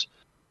experience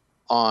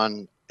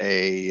on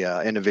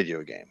in a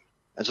video game.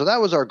 And so that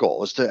was our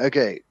goal,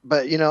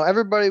 but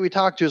everybody we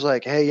talked to is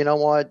like, hey, you know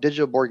what?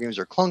 Digital board games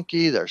are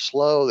clunky, they're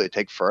slow, they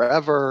take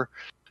forever.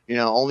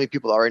 Only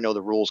people that already know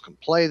the rules can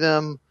play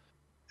them,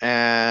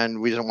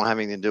 and we don't want to have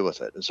anything to do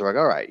with it. And so we're like,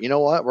 all right, you know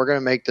what? We're going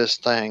to make this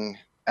thing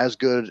as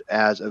good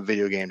as a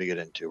video game to get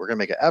into. We're going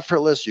to make it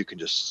effortless. You can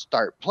just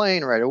start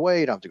playing right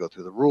away. You don't have to go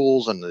through the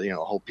rules and the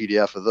whole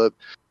PDF of the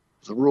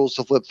rules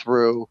to flip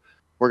through.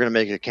 We're going to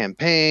make a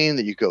campaign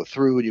that you go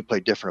through and you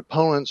play different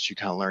opponents. You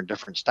kind of learn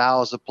different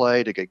styles of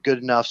play to get good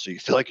enough so you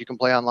feel like you can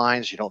play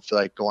online, so you don't feel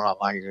like going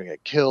online you're going to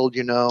get killed,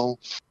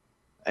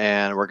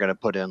 And we're going to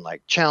put in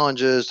like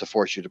challenges to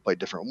force you to play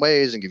different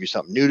ways and give you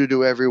something new to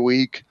do every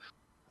week.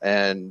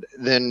 And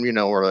then,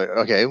 we're like,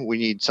 okay, we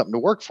need something to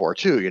work for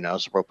too,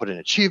 So we'll put in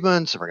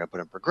achievements and we're going to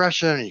put in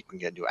progression, and you can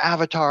get new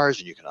avatars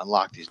and you can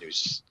unlock these new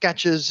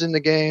sketches in the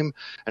game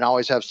and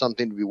always have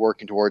something to be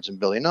working towards and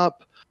building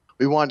up.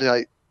 We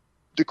wanted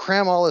to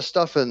cram all this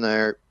stuff in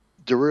there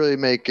to really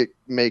make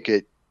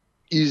it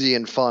easy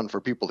and fun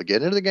for people to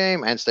get into the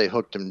game and stay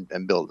hooked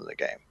and build in the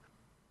game.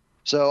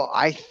 So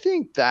I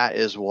think that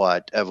is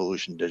what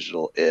Evolution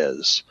Digital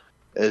is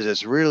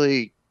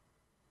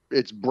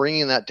it's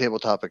bringing that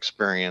tabletop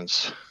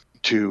experience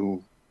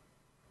to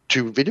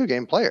video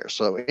game players.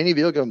 So any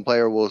video game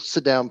player will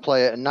sit down,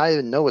 play it, and not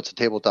even know it's a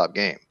tabletop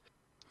game.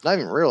 Not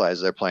even realize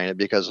they're playing it,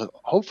 because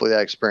hopefully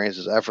that experience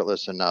is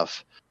effortless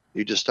enough.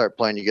 You just start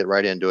playing, you get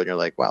right into it, and you're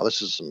like, wow,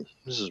 this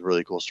is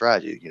really cool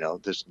strategy.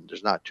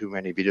 There's not too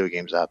many video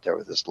games out there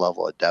with this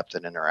level of depth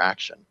and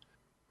interaction.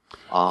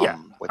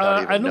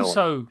 Without even and knowing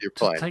also you're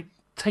playing.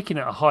 Taking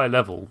it at a higher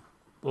level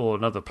or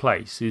another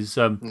place is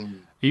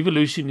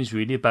Evolution is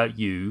really about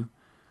you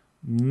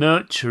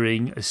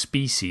nurturing a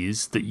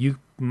species that you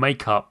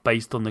make up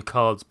based on the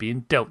cards being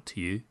dealt to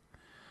you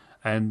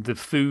and the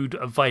food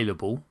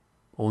available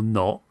or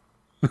not,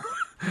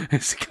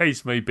 as the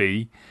case may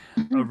be,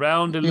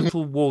 around a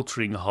little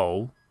watering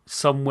hole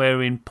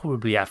somewhere in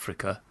probably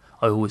Africa.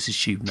 I always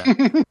assume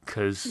that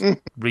because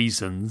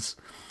reasons.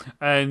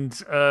 And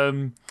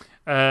even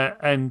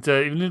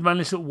around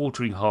this little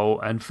watering hole,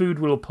 and food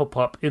will pop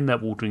up in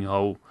that watering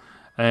hole,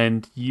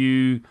 and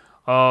you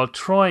are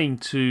trying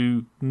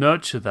to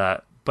nurture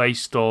that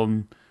based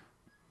on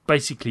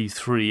basically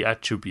three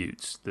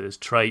attributes. There's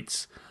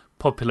traits,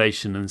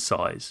 population, and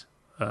size.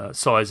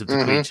 Size of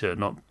the creature,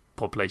 not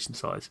population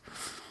size.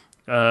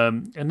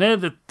 And they're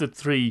the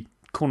three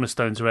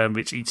cornerstones around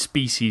which each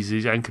species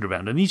is anchored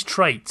around. And these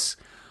traits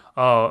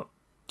are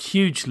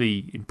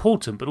hugely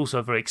important, but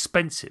also very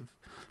expensive.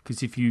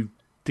 Because if you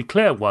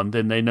declare one,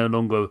 then they no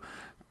longer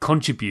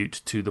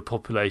contribute to the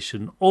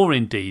population or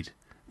indeed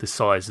the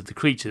size of the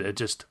creature. They're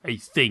just a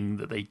thing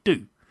that they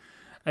do.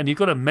 And you've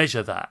got to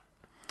measure that.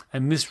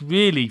 And this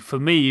really, for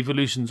me,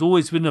 Evolution's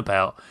always been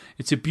about,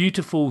 it's a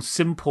beautiful,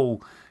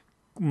 simple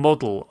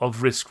model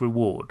of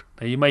risk-reward.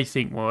 Now, you may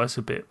think, well, that's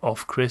a bit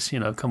off, Chris.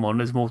 Come on,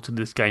 there's more to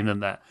this game than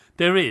that.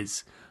 There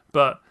is.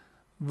 But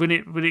when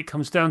it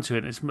comes down to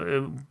it, it's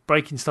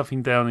breaking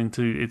stuffing down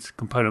into its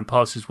component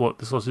parts is what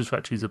the Sausage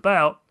Factory is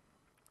about.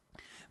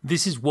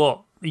 This is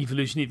what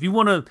Evolution is. If you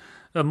want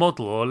a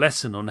model or a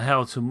lesson on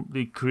how to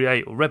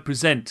create or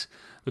represent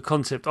the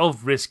concept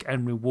of risk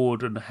and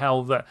reward, and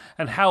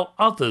how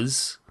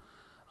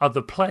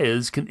other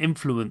players can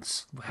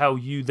influence how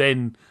you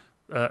then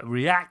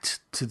react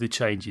to the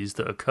changes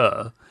that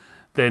occur,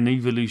 then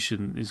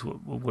Evolution is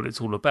what it's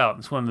all about.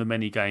 It's one of the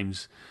many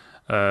games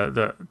one of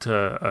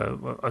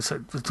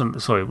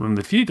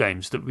the few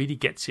games that really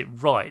gets it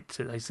right.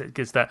 It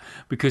gets that,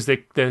 because there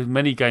are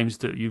many games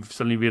that you've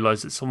suddenly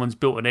realised that someone's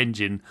built an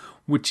engine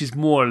which is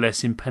more or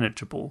less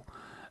impenetrable,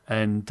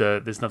 and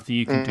there's nothing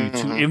you can do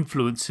to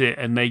influence it,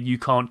 and you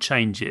can't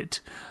change it.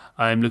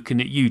 I'm looking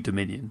at you,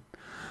 Dominion.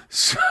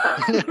 So,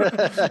 no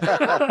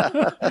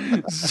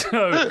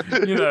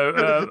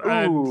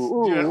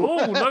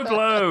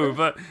blow.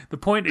 But the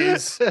point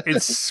is,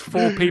 it's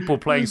 4 people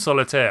playing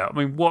solitaire. I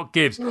mean, what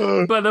gives?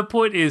 But the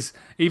point is,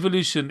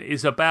 Evolution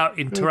is about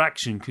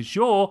interaction, because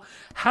you're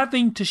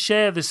having to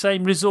share the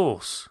same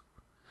resource,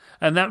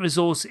 and that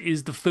resource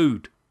is the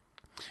food.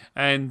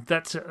 And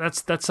that's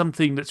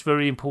something that's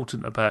very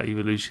important about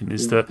Evolution,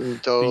 is that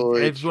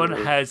totally everyone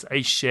has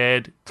a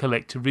shared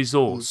collective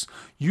resource.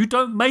 You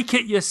don't make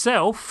it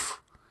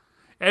yourself.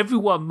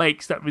 Everyone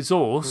makes that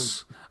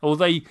resource.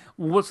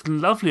 What's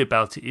lovely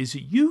about it is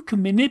that you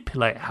can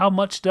manipulate how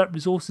much that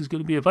resource is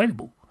going to be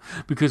available.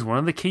 Because one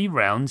of the key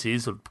rounds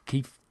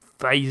key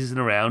phases in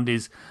a round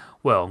is,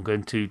 well, I'm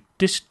going to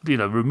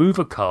remove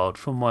a card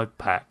from my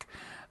pack.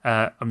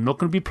 I'm not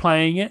going to be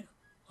playing it.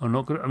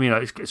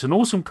 It's an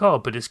awesome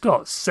card, but it's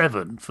got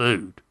 7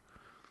 food.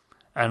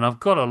 And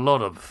I've got a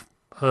lot of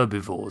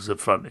herbivores in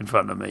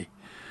front of me.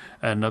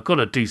 And I've got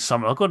to do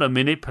something. I've got to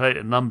manipulate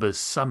the numbers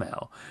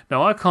somehow.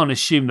 Now, I can't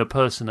assume the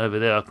person over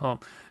there, I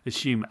can't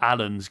assume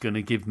Alan's going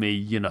to give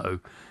me,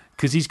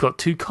 because he's got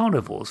 2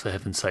 carnivores, for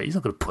heaven's sake. He's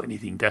not going to put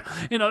anything down.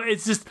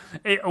 It's just,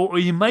 or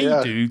he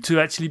may do to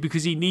actually,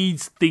 because he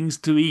needs things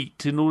to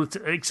eat in order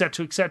to, et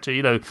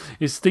cetera,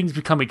 as things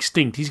become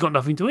extinct, he's got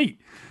nothing to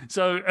eat.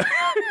 So,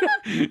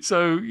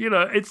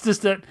 it's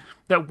just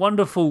that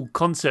wonderful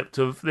concept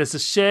of there's a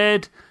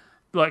shared,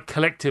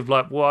 collective,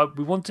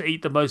 we want to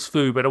eat the most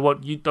food, but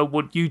don't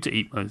want you to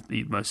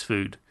eat most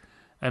food,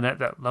 and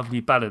that lovely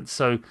balance.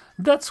 So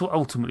that's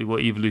ultimately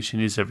what evolution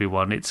is,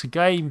 everyone. It's a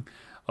game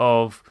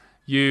of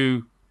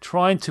you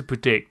trying to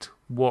predict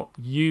how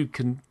you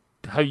can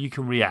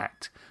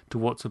react to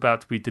what's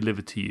about to be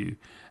delivered to you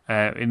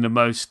in the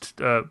most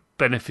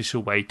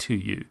beneficial way to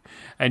you,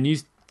 and you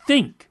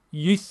think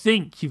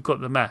you've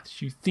got the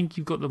maths, you think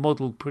you've got the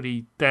model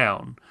pretty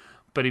down,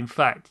 but in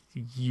fact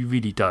you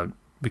really don't.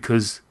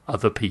 Because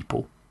other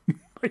people,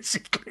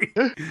 basically.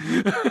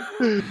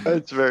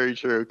 That's very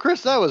true.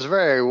 Chris, that was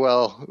very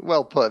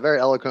well put, very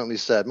eloquently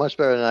said. Much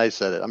better than I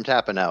said it. I'm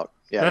tapping out.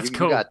 Yeah, that's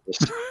cool. You got this.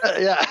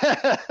 Yeah.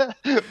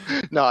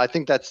 No, I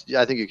think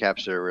you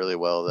captured it really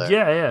well there.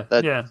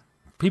 Yeah.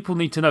 People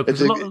need to know,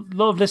 because a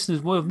lot of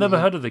listeners will have never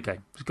heard of the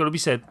game. It's got to be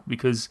said,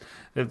 because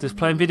they're just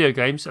playing video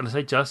games, and I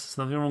say there's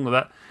nothing wrong with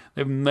that.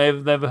 They've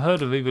never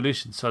heard of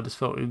evolution, so I just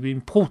felt it would be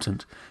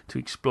important to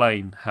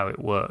explain how it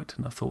worked,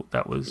 and I thought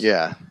that was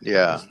that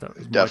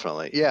was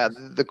definitely.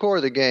 The core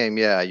of the game.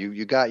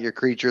 You got your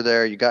creature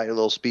there, you got your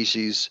little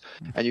species,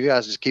 and you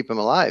guys just keep him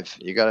alive.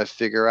 You got to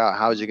figure out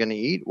how is he going to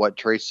eat, what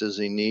traits does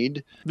he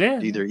need,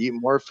 to either eat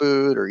more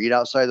food or eat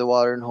outside the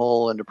watering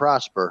hole and to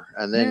prosper,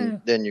 and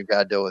then you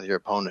got to deal with your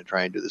opponent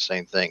trying to do the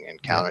same thing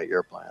and counter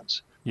your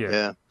plans.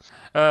 Yeah.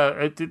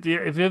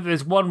 If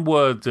there's one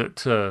word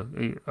that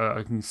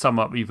I can sum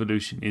up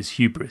evolution, is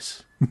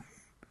hubris.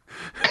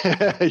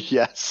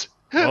 Yes.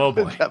 Oh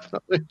boy.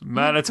 Definitely.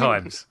 Man of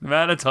times.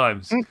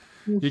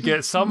 You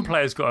get some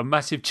players got a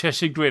massive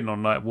Cheshire grin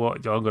on,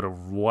 what? I'm going to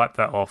wipe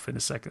that off in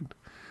a second.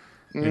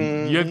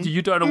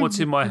 You don't know what's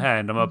in my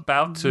hand. I'm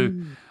about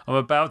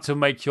to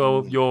make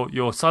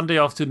your Sunday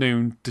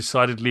afternoon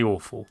decidedly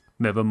awful.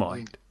 Never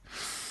mind.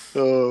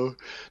 Oh,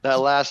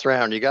 that last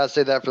round. You got to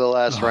say that for the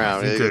last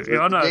round.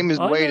 The game is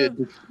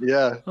weighted.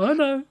 Yeah. I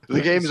know. The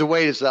game is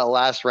weighted, so that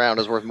last round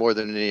is worth more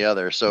than any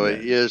other.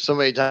 So so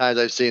many times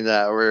I've seen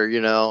that where,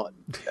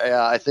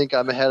 I think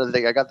I'm ahead of the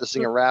thing. I got this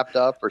thing wrapped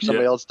up, or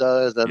somebody else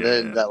does, and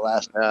then that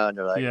last round,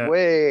 you're like,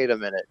 wait a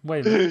minute.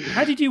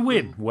 How did you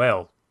win?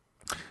 Well,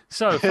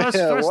 so first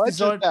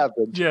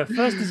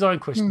design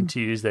question to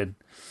you is then,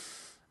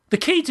 the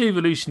key to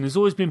evolution has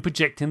always been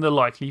projecting the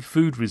likely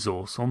food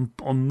resource on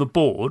the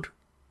board,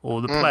 or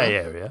the play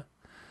area,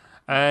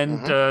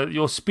 and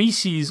your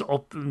species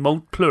of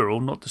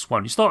plural, not just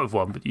one. You start with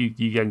one, but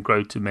you can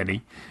grow to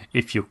many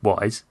if you're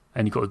wise,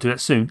 and you've got to do that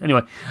soon.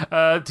 Anyway,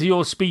 to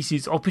your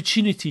species,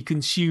 opportunity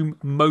consume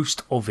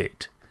most of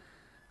it.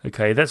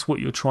 Okay, that's what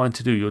you're trying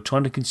to do. You're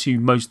trying to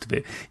consume most of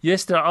it.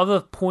 Yes, there are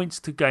other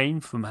points to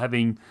gain from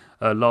having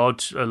a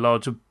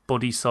larger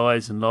body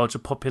size and larger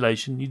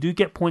population. You do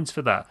get points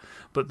for that,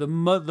 but the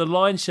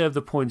lion's share of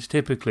the points,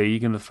 typically, you're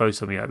going to throw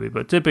something at me,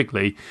 but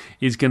typically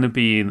is going to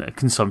be in a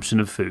consumption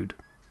of food.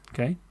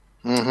 Okay?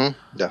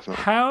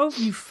 Definitely. How have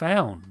you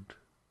found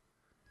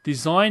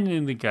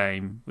designing the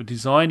game, or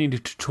designing the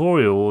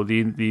tutorial, or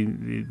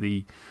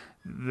the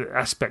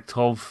aspect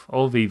of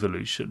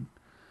evolution?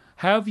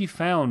 How have you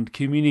found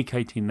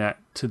communicating that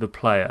to the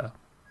player?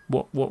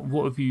 What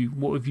have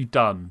you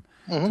done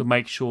to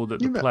make sure that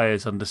the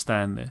players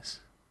understand this?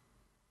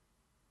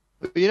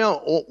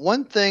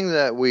 One thing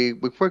that we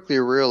quickly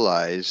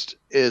realized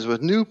is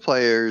with new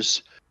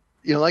players,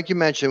 like you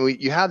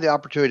mentioned, you have the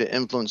opportunity to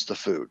influence the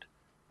food.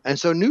 And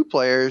so new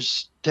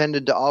players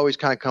tended to always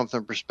kind of come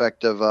from the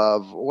perspective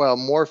of, well,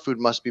 more food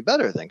must be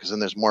better then, because then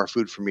there's more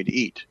food for me to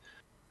eat.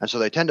 And so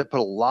they tend to put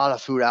a lot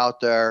of food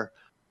out there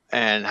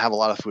and have a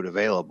lot of food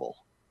available.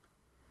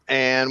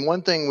 And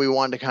one thing we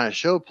wanted to kind of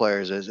show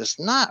players is it's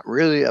not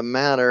really a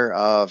matter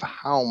of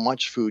how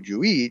much food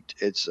you eat.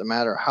 It's a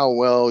matter of how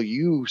well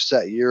you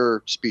set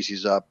your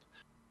species up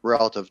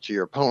relative to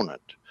your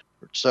opponent.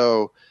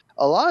 So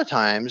a lot of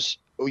times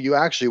you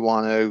actually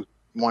want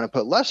to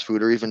put less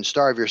food or even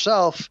starve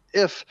yourself.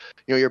 If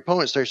your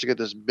opponent starts to get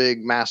this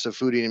big, massive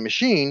food eating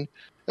machine,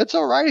 it's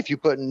all right if you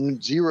put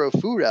 0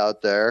 food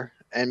out there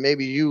and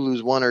maybe you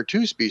lose 1 or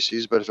 2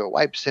 species. But if it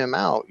wipes him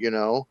out,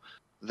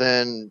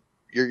 then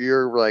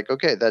you're like,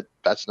 okay,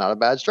 that's not a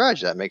bad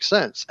strategy. That makes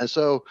sense. And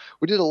so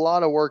we did a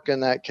lot of work in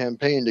that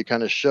campaign to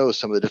kind of show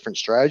some of the different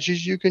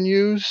strategies you can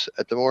use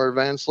at the more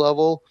advanced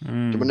level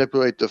to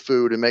manipulate the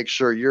food and make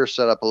sure you're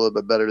set up a little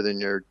bit better than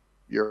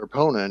your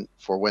opponent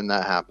for when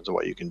that happens and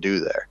what you can do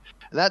there.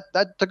 And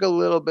that took a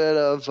little bit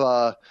of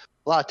a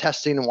lot of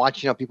testing and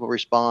watching how people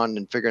respond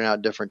and figuring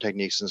out different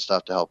techniques and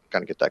stuff to help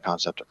kind of get that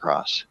concept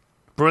across.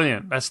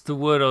 Brilliant. That's the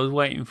word I was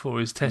waiting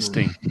for, is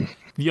testing.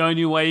 The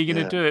only way you're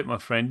going to do it, my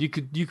friend, you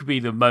could be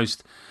the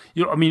most.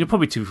 I mean, you're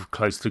probably too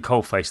close to the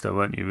coalface, though,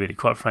 weren't you? Really,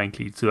 quite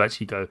frankly, to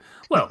actually go.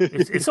 Well,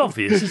 it's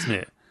obvious, isn't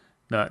it?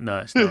 No,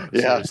 it's not.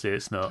 Seriously,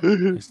 it's not.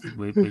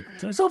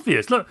 It's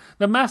obvious. Look,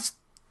 the maths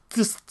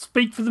just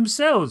speak for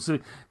themselves.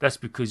 That's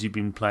because you've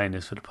been playing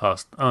this for the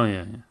past. Oh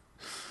yeah.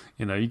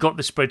 You know, you got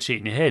the spreadsheet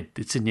in your head.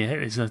 It's in your head.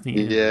 It's nothing.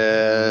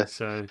 Yeah.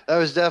 So that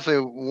was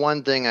definitely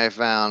one thing I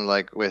found,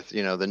 like with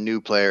the new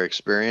player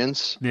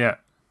experience. Yeah.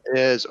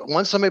 Is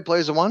once somebody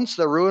plays it once,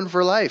 they're ruined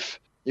for life.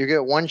 You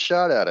get one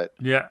shot at it.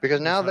 Yeah. Because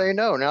now they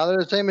know. Now they're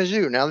the same as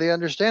you. Now they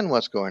understand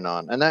what's going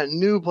on. And that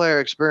new player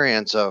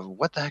experience of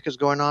what the heck is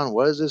going on?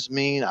 What does this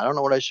mean? I don't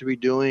know what I should be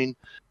doing.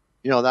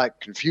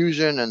 That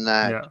confusion and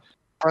that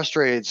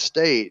frustrated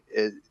state,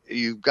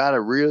 you've got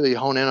to really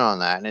hone in on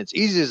that. And it's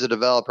easy as a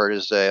developer to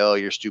say, oh,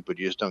 you're stupid.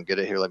 You just don't get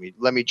it. Here,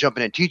 let me jump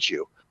in and teach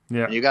you.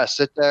 Yeah. And you got to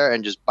sit there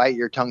and just bite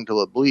your tongue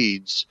till it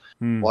bleeds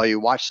while you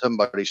watch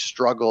somebody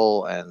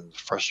struggle and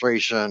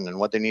frustration and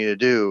what they need to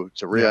do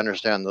to really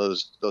understand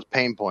those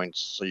pain points,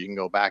 so you can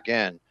go back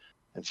in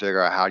and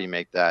figure out how do you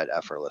make that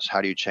effortless?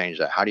 How do you change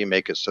that? How do you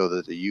make it so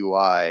that the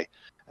UI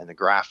and the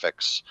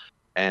graphics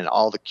and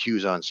all the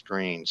cues on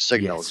screen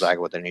signal exactly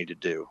what they need to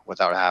do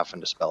without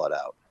having to spell it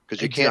out?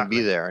 Because you can't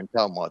be there and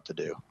tell them what to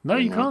do. No,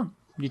 you can't.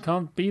 You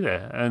can't be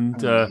there.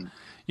 And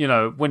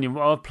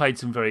I've played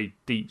some very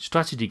deep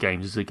strategy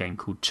games. There's a game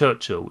called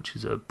Churchill, which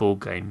is a board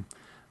game.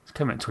 It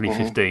came out in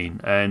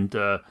 2015, and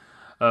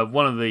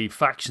one of the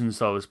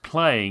factions I was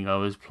playing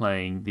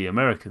the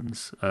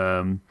Americans,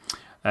 and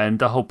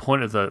the whole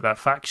point of that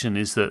faction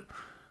is that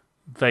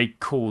they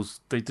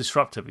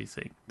disrupt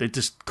everything. They're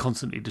just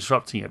constantly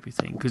disrupting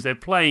everything because they're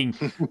playing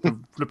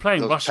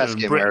Russia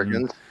and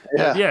Britain.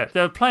 Americans.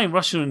 They're playing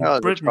Russia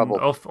and Britain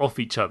off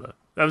each other.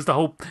 That was the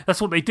whole.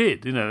 That's what they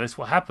did. That's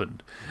what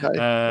happened.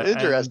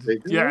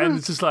 Interesting. And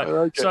it's just like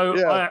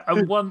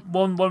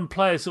one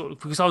player sort of,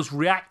 because I was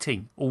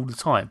reacting all the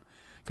time.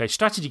 Okay,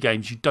 strategy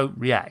games you don't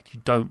react.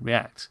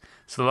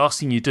 It's the last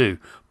thing you do.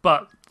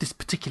 But this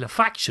particular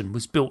faction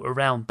was built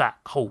around that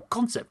whole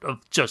concept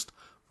of just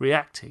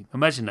reacting.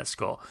 Imagine that,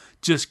 Scott.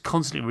 Just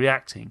constantly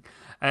reacting.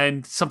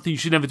 And something you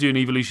should never do in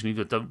evolution,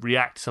 either don't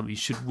react to something.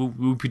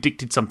 We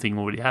predicted something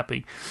already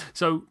happening.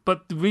 So,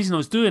 but the reason I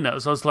was doing that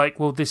was I was like,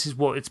 well, this is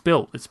what it's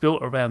built. It's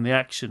built around the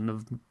action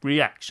of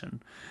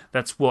reaction.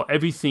 That's what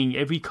every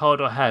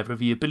card I have,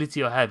 every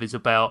ability I have is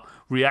about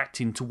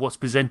reacting to what's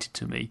presented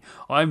to me.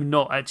 I'm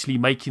not actually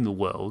making the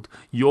world.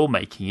 You're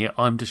making it.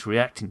 I'm just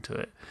reacting to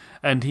it.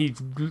 And he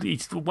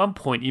at one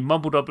point, he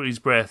mumbled up under his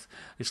breath,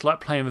 it's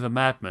like playing with a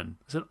madman.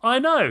 I said, I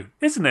know,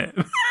 isn't it?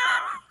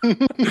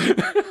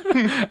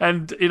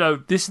 And,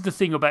 this is the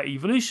thing about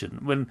evolution.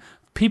 When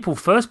people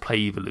first play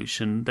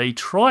evolution, they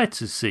try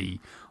to see,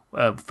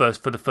 for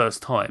the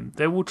first time,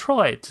 they will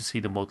try to see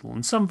the model.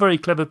 And some very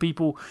clever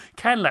people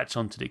can latch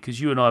onto it,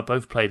 because you and I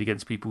both played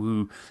against people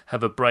who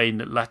have a brain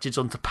that latches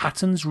onto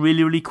patterns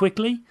really, really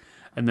quickly.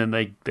 And then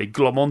they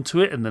glom onto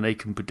it, and then they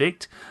can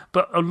predict.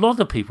 But a lot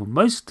of people,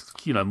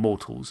 most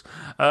mortals,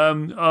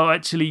 are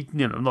actually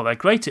not that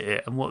great at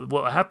it. And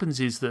what happens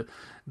is that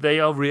they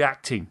are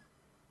reacting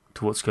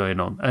to what's going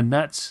on, and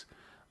that's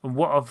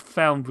what I've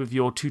found with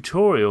your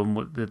tutorial. And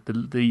what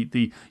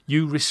the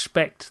you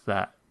respect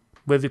that,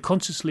 whether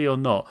consciously or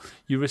not,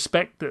 you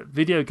respect that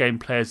video game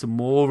players are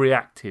more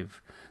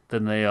reactive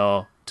than they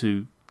are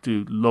to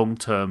do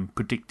long-term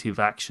predictive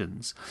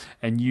actions,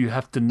 and you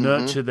have to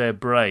nurture their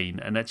brain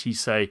and actually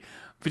say,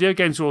 video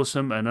games are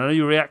awesome and I know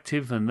you're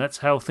reactive and that's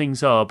how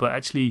things are, but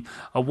actually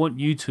I want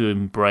you to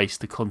embrace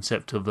the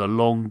concept of the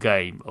long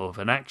game, of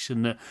an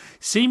action that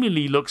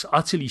seemingly looks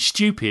utterly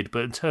stupid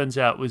but it turns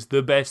out was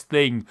the best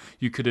thing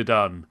you could have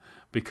done,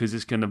 because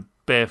it's going to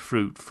bear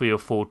fruit 3 or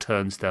 4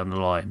 turns down the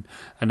line.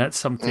 And that's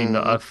something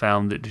that I've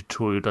found that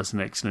tutorial does an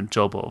excellent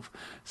job of.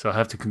 So I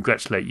have to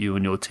congratulate you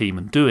and your team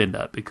on doing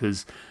that,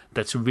 because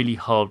that's a really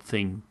hard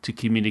thing to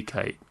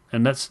communicate.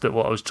 And that's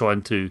what I was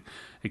trying to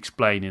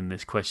explain in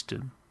this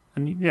question.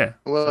 And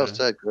well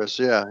said, Chris.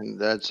 Yeah,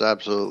 that's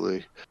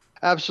absolutely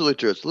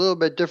true. It's a little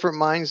bit different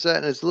mindset,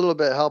 and it's a little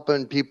bit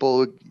helping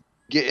people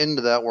get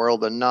into that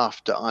world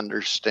enough to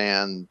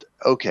understand,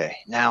 okay,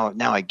 now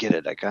I get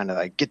it.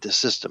 I get the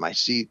system. I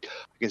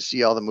can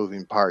see all the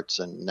moving parts,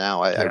 and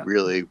now I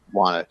really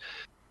want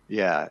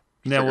to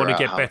now I want to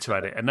get better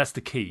at it. And that's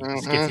the key.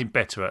 It's getting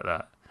better at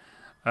that.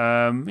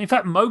 In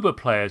fact, MOBA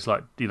players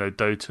like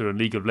Dota and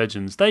League of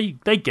Legends, they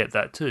get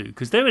that too,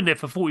 because they're in there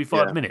for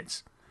 45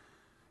 minutes.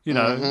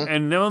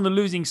 And they're on the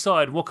losing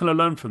side. What can I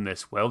learn from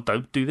this? Well,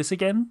 don't do this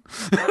again.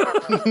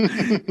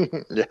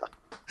 Yeah.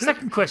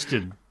 Second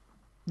question.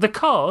 The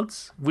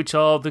cards, which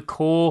are the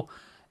core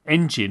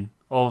engine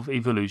of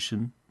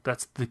evolution,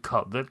 that's the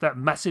card, that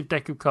massive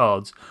deck of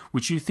cards,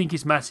 which you think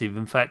is massive,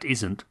 in fact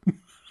isn't.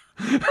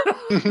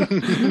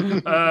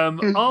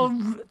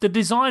 The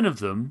design of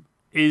them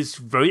is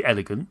very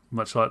elegant,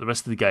 much like the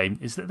rest of the game,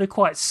 is that they're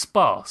quite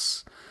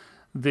sparse.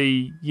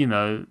 The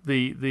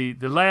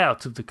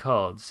layout of the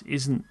cards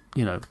isn't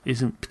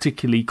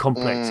particularly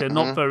complex. They're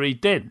not very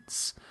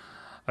dense.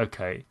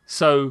 Okay,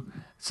 so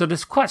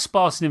there's quite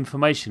sparse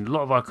information, a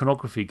lot of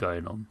iconography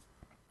going on.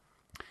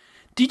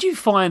 Did you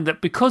find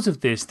that because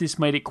of this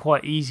made it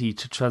quite easy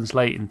to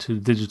translate into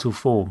digital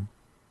form?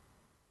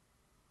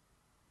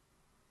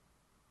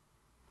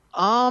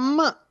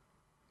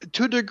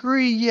 To a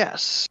degree,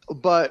 yes.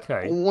 But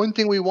Okay. one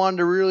thing we wanted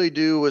to really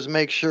do was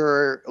make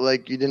sure,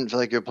 like, you didn't feel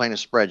like you're playing a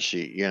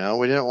spreadsheet.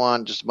 We didn't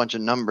want just a bunch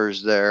of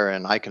numbers there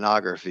and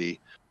iconography.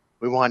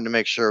 We wanted to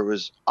make sure it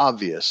was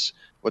obvious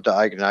what the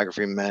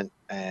iconography meant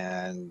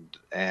and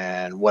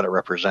what it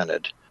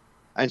represented.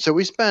 And so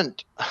we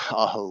spent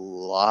a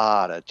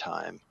lot of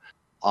time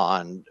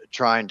on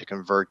trying to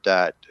convert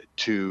that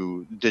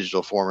to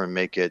digital form and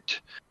make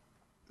it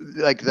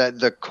like that.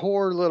 The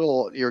core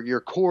little your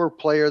core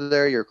player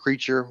there, your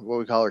creature, what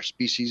we call our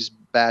species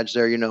badge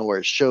there, where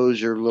it shows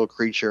your little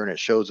creature and it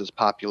shows its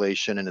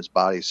population and its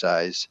body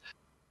size.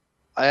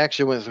 I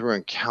actually went through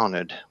and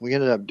counted. We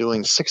ended up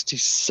doing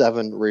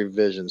 67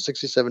 revisions,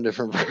 67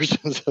 different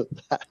versions of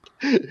that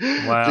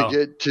to Wow.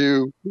 get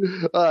to.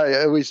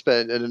 We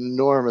spent an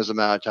enormous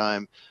amount of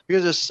time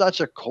because it's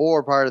such a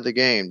core part of the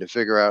game to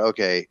figure out.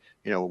 Okay,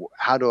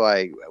 how do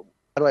I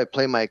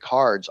play my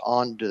cards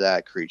onto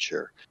that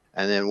creature,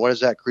 and then what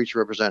does that creature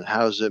represent?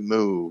 How does it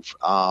move?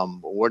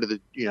 What are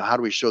the how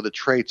do we show the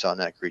traits on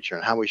that creature,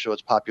 and how we show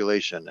its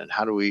population, and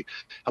how we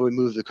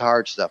move the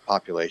cards to that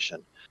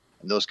population?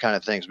 And those kind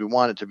of things. We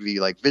want it to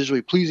be like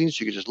visually pleasing, so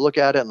you could just look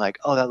at it and like,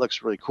 oh, that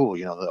looks really cool.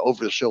 The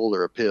over the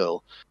shoulder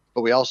appeal.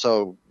 But we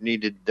also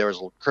there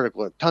was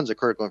tons of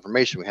critical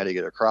information we had to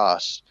get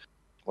across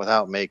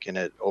without making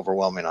it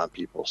overwhelming on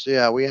people. So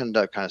yeah, we ended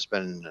up kind of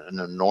spending an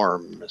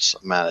enormous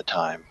amount of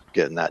time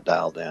getting that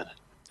dialed in.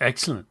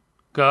 Excellent.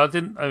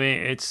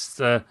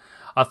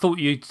 I thought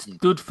you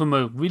stood from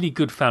a really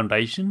good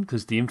foundation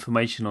because the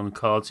information on the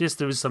cards. Yes,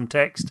 there is some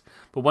text,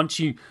 but once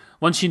you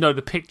know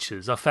the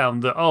pictures, I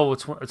found that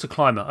it's a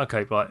climber.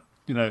 Okay, right.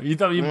 You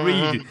don't even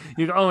read it.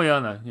 You go, oh yeah, I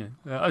know.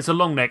 Yeah, it's a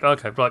long neck.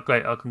 Okay, right,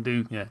 great. I can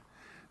do. Yeah,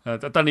 I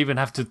don't even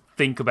have to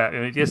think about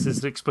it. Yes,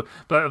 there's but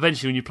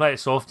eventually, when you play it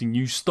so often,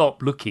 you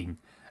stop looking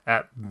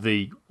at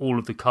all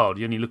of the card.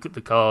 You only look at the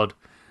card,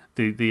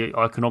 the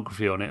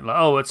iconography on it. Like,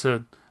 oh, it's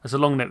a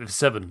long neck with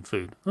 7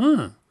 food.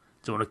 Do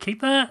you want to keep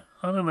that?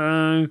 I don't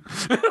know.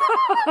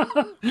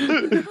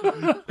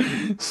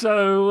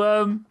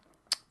 So,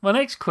 my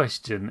next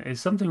question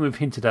is something we've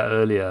hinted at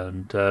earlier,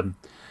 and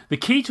the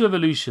key to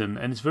evolution,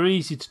 and it's very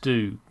easy to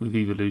do with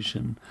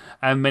evolution,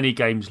 and many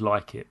games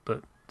like it,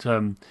 but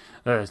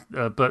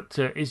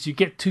is you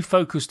get too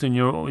focused on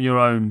your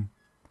own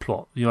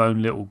plot, your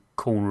own little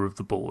corner of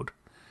the board,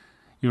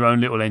 your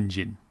own little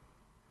engine.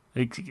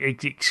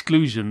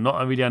 Exclusion,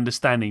 not really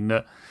understanding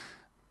that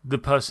the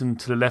person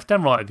to the left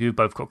and right of you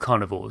both got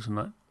carnivores, and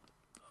like,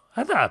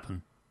 how'd that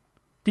happen?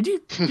 Did you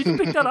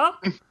pick that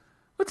up?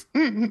 What?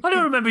 I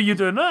don't remember you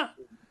doing that.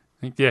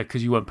 Yeah,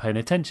 because you weren't paying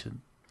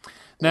attention.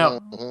 Now,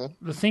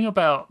 the thing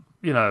about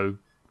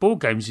board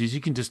games is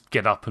you can just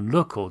get up and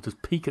look, or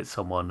just peek at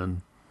someone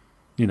and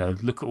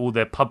look at all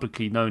their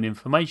publicly known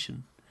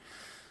information.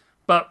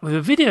 But with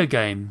a video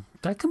game,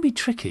 that can be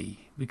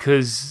tricky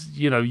because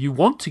you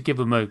want to give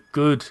them a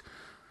good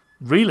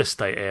real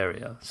estate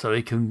area so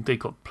they've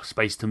got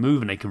space to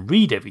move and they can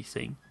read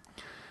everything.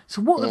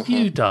 So what have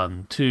you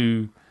done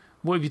in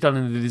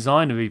the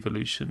design of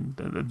Evolution,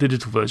 the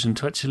digital version,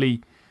 to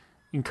actually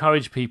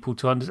encourage people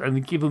to understand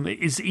and give them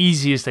as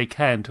easy as they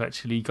can to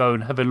actually go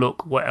and have a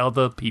look what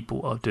other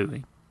people are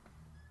doing?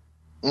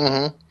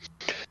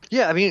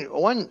 Yeah, I mean,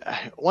 one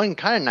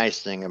kind of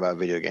nice thing about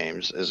video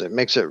games is it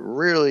makes it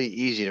really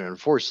easy to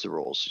enforce the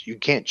rules. You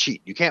can't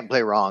cheat. You can't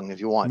play wrong if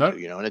you want to.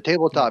 In a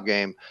tabletop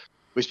game,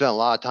 we spend a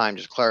lot of time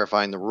just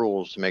clarifying the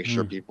rules to make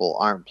sure people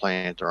aren't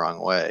playing it the wrong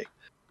way.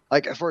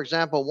 Like, for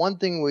example, one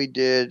thing we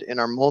did in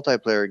our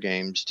multiplayer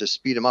games to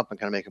speed them up and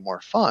kind of make it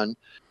more fun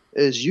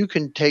is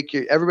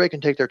everybody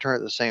can take their turn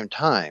at the same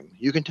time.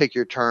 You can take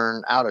your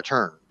turn out of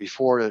turn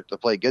before the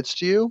play gets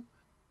to you.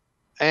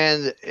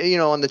 And,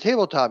 in the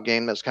tabletop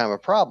game, that's kind of a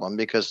problem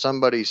because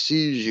somebody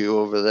sees you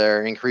over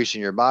there increasing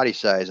your body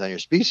size on your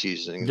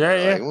species. And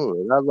like,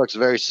 ooh, that looks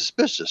very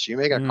suspicious. You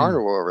make a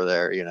carnivore over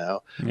there,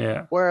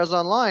 Yeah. Whereas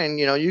online,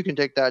 you can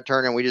take that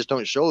turn and we just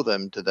don't show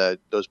them to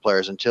those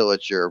players until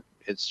it's your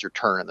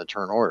turn in the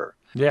turn order.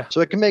 Yeah.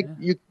 So it can make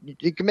you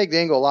can make the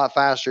angle a lot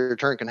faster. Your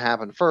turn can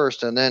happen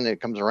first, and then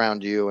it comes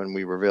around to you, and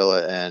we reveal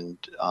it, and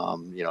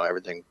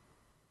everything,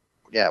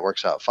 it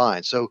works out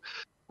fine. So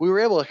we were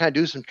able to kind of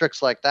do some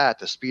tricks like that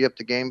to speed up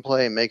the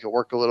gameplay and make it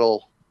work a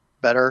little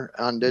better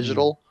on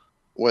digital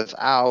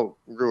without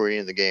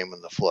ruining the game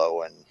and the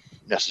flow and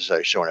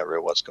necessarily showing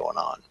everybody what's going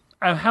on.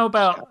 And how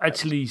about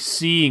actually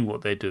seeing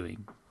what they're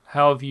doing?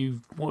 What have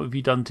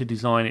you done to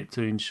design it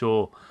to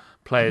ensure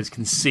players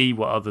can see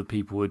what other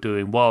people are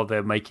doing while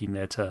they're making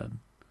their turn?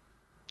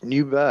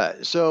 You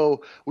bet.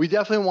 So we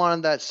definitely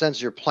wanted that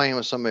sense you're playing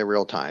with somebody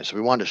real time. So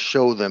we wanted to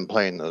show them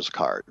playing those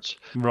cards.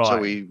 So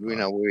Right. we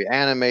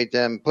animate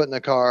them, put in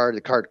the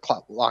card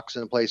locks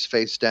in place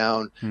face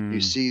down. You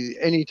see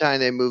anytime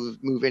they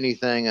move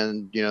anything,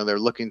 and they're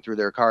looking through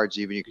their cards.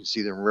 Even you can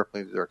see them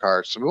rippling through their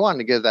cards. So we wanted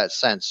to give that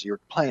sense you're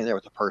playing there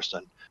with a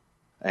person,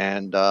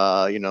 and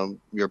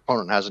your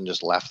opponent hasn't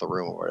just left the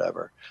room or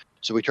whatever.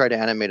 So we tried to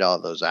animate all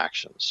of those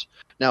actions.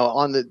 Now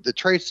on the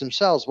traits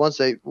themselves,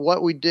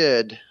 what we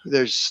did,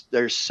 there's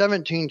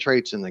 17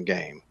 traits in the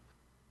game,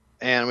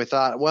 and we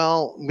thought,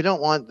 well, we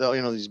don't want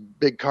these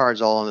big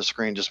cards all on the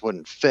screen, just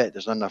wouldn't fit.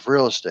 There's not enough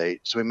real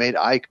estate, so we made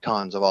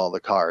icons of all the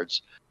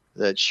cards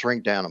that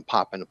shrink down and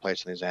pop into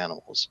place in these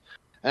animals.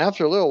 And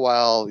after a little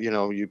while, you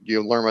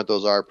learn what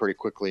those are pretty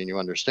quickly and you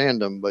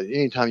understand them. But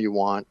anytime you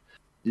want,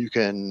 you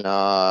can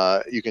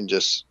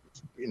just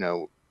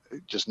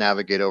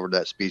navigate over to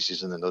that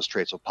species, and then those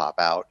traits will pop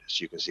out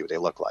so you can see what they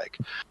look like.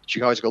 So you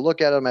can always go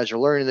look at them as you're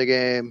learning the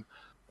game,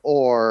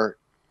 or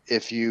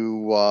if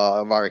you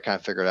have already kind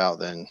of figured out,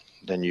 then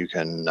you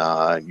can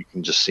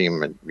just see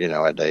them at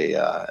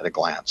a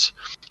glance,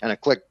 and a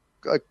quick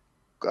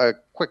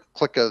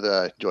click of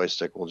the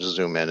joystick will just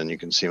zoom in, and you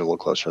can see them a little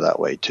closer that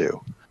way too.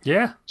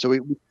 Yeah. So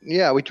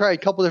we tried a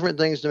couple different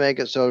things to make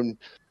it so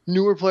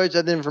newer players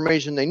had the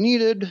information they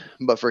needed,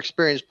 but for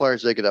experienced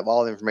players, they could have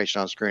all the information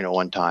on screen at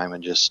one time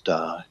and just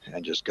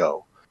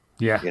go.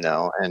 Yeah.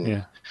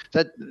 And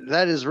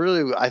that is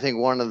really, I think,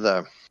 one of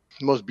the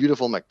most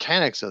beautiful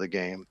mechanics of the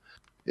game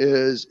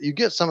is you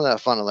get some of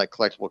that fun in like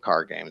collectible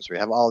card games where you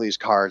have all these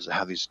cards that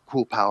have these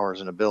cool powers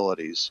and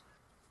abilities,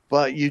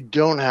 but you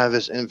don't have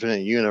this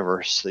infinite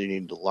universe that you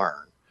need to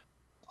learn.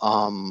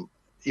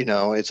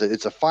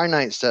 It's a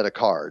finite set of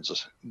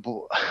cards,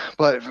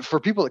 but for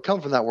people that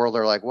come from that world,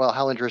 they're like, well,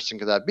 how interesting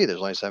could that be? There's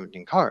only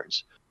 17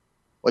 cards.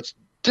 What's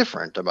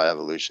different about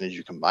Evolution is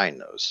you combine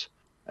those,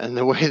 and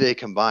the way they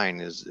combine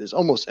is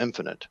almost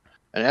infinite.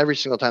 And every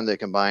single time they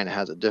combine, it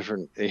has a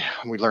different.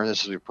 We learned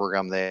this as we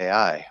program the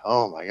AI.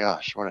 Oh my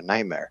gosh, what a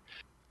nightmare!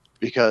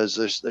 Because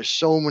there's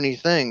so many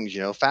things.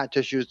 Fat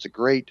tissue is it's a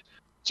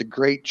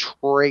great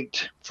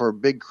trait for a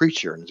big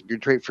creature, and it's a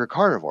good trait for a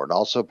carnivore. It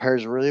also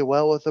pairs really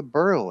well with a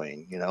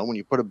burrowing. When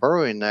you put a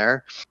burrowing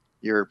there,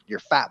 your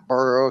fat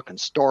burrow can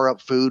store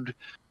up food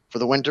for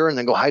the winter and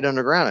then go hide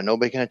underground, and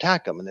nobody can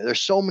attack them. And there's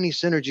so many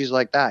synergies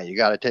like that you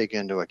got to take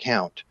into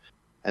account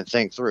and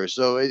think through.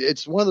 So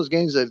it's one of those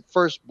games that at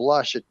first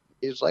blush,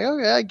 it's like,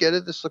 okay, I get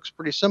it. This looks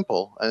pretty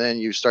simple. And then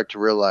you start to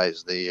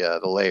realize the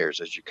layers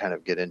as you kind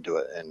of get into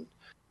it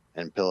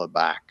and peel it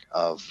back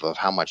of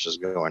how much is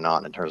going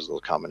on in terms of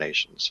those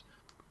combinations.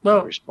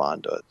 Well,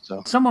 respond to it.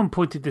 So someone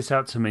pointed this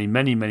out to me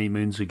many, many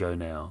moons ago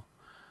now,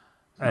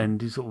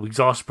 and he's sort of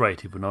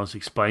exasperated when I was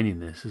explaining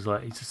this.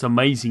 It's just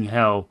amazing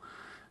how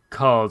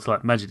cards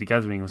like Magic the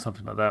Gathering or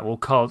something like that, or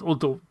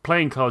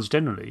playing cards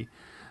generally,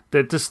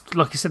 they're just,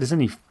 like you said, there's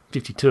only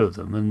 52 of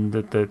them, and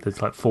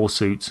there's like 4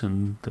 suits,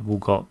 and they've all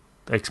got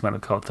X amount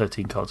of cards,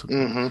 13 cards.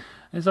 Mm-hmm.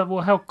 It's like,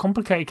 well, how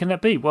complicated can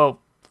that be? Well,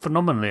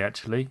 phenomenally,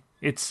 actually.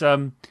 It's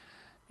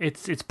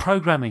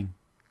programming.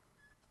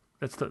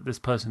 This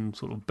person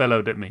sort of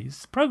bellowed at me.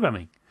 It's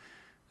programming.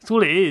 That's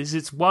all it is.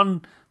 It's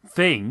one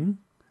thing,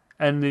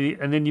 and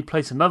then you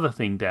place another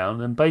thing down,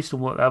 and based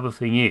on what the other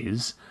thing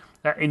is,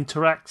 that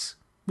interacts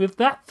with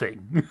that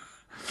thing,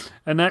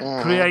 and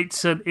that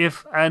creates an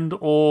if and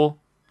or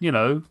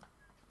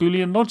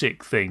Boolean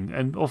logic thing,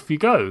 and off you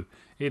go.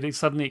 It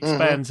suddenly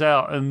expands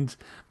out and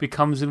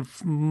becomes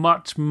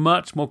much,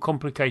 much more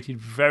complicated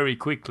very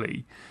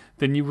quickly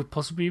than you would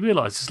possibly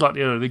realise. It's like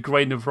the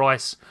grain of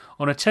rice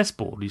on a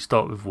chessboard. You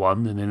start with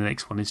 1, and then the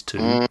next one is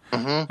 2,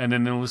 and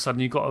then all of a sudden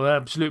you've got an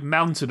absolute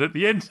mountain at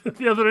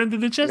the other end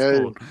of the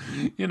chessboard.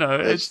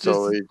 It's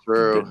totally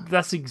true.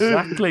 That's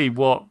exactly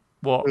what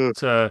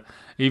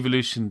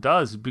Evolution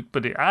does.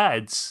 But it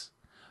adds,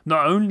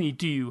 not only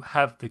do you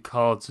have the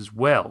cards as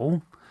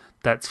well,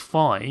 that's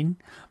fine.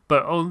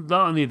 But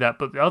not only that,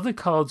 but the other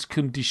cards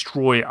can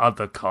destroy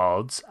other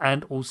cards,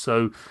 and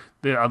also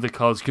the other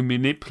cards can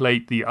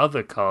manipulate the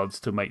other cards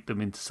to make them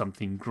into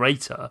something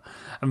greater.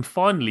 And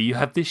finally, you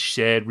have this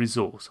shared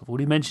resource. I've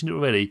already mentioned it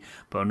already,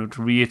 but I'm going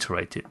to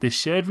reiterate it. This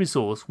shared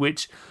resource,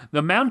 the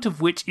amount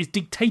of which is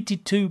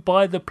dictated to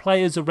by the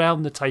players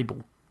around the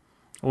table,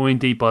 or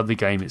indeed by the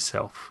game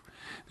itself.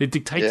 They're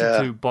dictated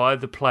to by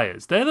the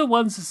players. They're the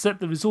ones that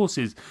set the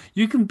resources.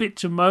 You can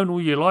bitch and moan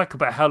all you like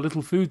about how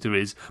little food there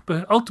is,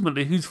 but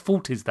ultimately, whose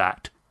fault is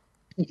that?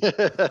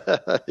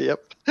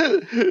 Yep.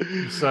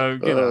 So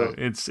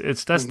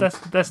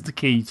that's the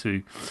key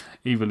to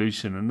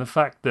Evolution, and the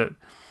fact that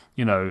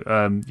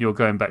you're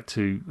going back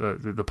to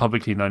the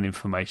publicly known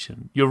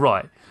information. You're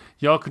right.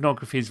 The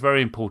iconography is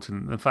very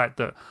important. The fact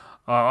that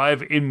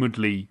I've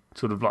inwardly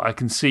sort of like, I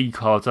can see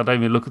cards. I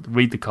don't even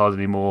read the card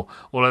anymore.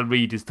 All I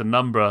read is the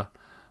number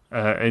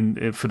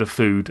for the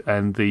food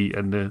and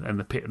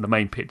the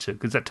main picture,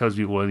 because that tells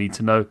me all I need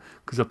to know,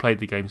 because I played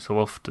the game so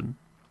often.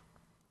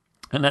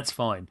 And that's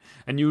fine.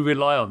 And you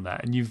rely on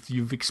that, and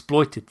you've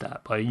exploited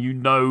that by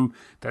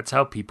that's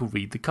how people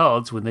read the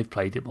cards when they've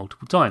played it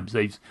multiple times.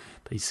 They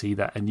see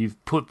that, and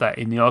you've put that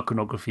in the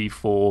iconography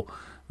for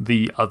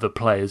the other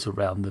players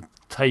around the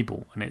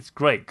table, and it's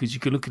great because you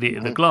can look at it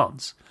at a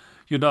glance.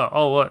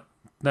 What?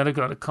 Now they've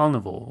got a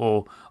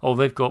carnivore, or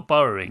they've got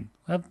burrowing.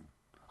 I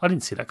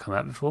didn't see that come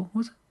out before,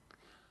 was it?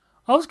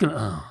 I was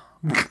gonna,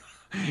 and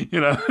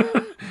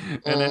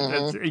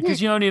because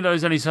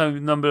there's only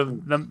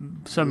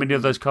so many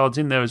of those cards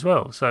in there as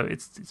well, so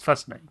it's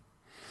fascinating.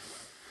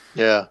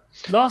 Yeah.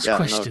 Last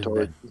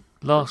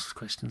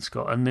question,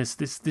 Scott, and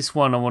this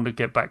one I want to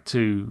get back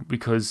to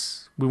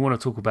because we want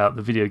to talk about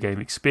the video game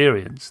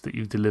experience that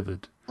you've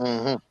delivered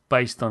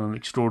based on an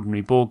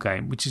extraordinary board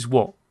game, which is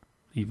what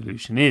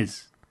Evolution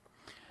is.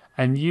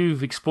 And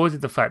you've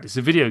exploited the fact it's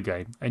a video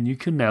game, and you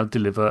can now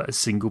deliver a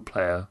single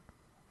player,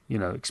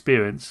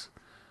 experience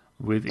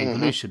with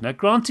Evolution. Now,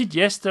 granted,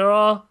 yes, there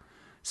are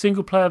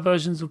single player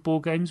versions of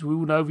board games. We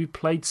all know we've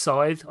played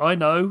Scythe. I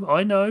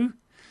know,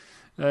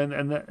 and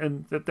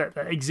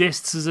that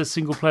exists as a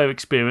single player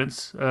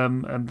experience,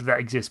 and that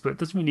exists, but it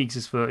doesn't really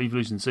exist for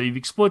Evolution. So you've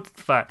exploited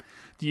the fact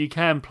that you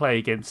can play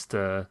against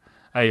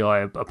AI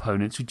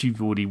opponents, which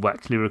you've already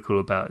waxed lyrical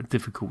about,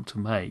 difficult to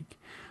make.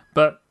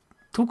 But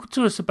talk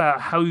to us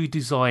about how you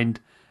designed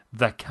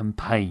the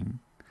campaign.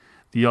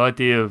 The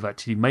idea of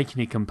actually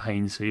making a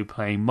campaign so you're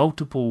playing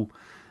multiple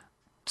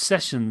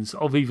sessions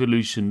of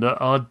Evolution that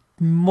are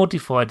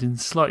modified and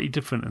slightly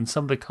different, and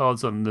some of the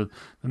cards on the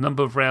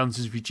number of rounds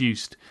is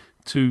reduced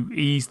to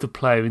ease the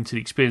player into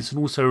the experience and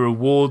also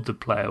reward the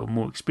player or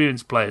more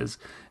experienced players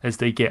as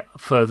they get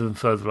further and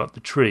further up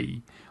the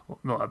tree.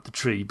 Not up the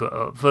tree,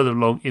 but further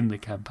along in the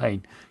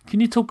campaign.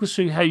 Can you talk us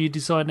through how you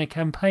design a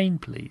campaign,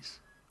 please?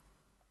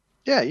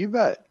 Yeah, you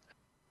bet.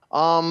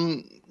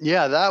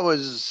 That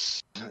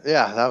was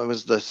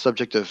the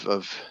subject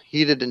of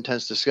heated,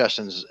 intense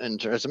discussions.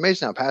 And it's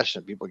amazing how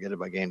passionate people get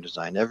about game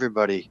design.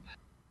 Everybody,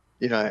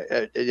 this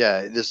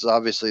is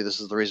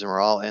the reason we're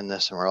all in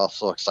this, and we're all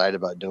so excited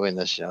about doing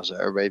this. So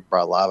everybody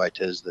brought a lot of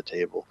ideas to the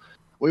table.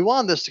 We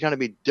wanted this to kind of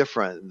be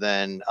different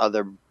than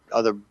other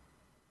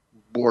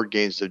board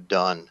games have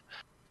done.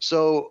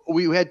 So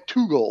we had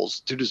two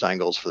design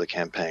goals for the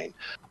campaign.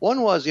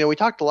 One was, we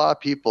talked to a lot of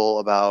people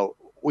about.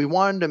 We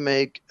wanted to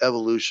make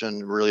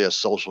Evolution really a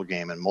social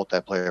game and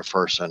multiplayer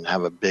first and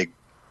have a big,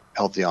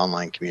 healthy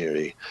online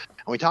community.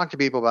 And we talked to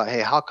people about,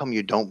 hey, how come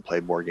you don't play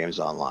board games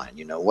online?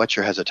 What's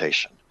your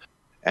hesitation?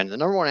 And the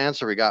number one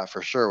answer we got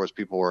for sure was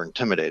people were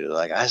intimidated.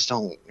 Like, I just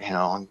don't,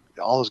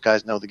 all those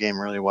guys know the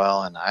game really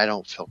well, and I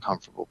don't feel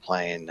comfortable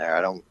playing there.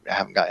 I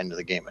haven't got into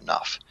the game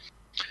enough.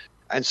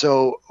 And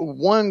so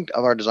one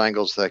of our design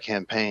goals for that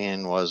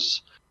campaign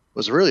was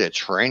really a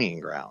training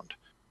ground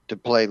to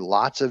play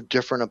lots of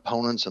different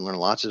opponents and learn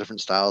lots of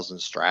different styles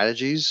and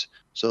strategies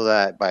so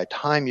that by the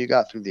time you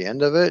got through the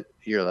end of it,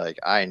 you're like,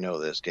 I know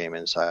this game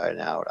inside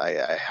and out.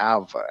 I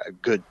have a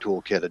good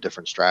toolkit of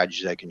different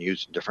strategies I can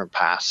use in different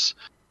paths.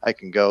 I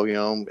can go,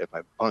 if my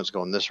opponent's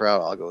going this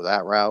route, I'll go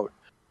that route.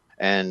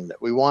 And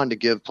we wanted to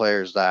give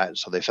players that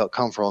so they felt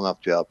comfortable enough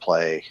to be able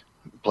to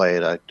play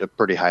at a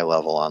pretty high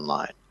level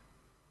online.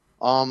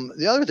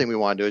 The other thing we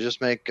wanted to do is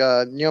just make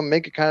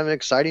it kind of an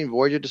exciting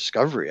voyage of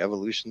discovery.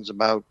 Evolution's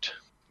about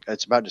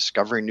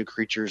discovering new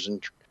creatures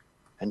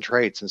and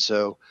traits. And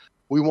so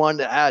we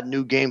wanted to add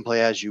new gameplay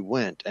as you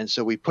went. And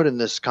so we put in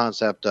this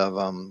concept of,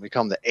 we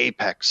call them the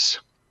apex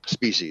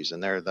species,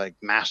 and they're like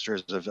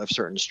masters of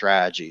certain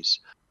strategies.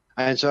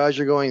 And so as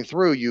you're going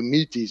through, you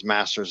meet these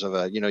masters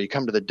of you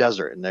come to the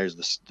desert, and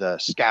there's the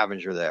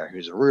scavenger there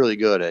who's really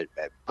good at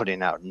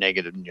putting out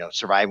negative,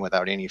 surviving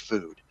without any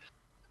food.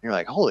 And you're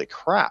like, holy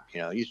crap,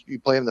 you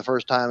play them the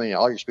first time and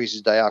all your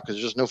species die out because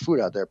there's just no food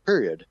out there,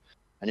 period.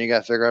 And you got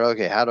to figure out,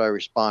 okay, how do I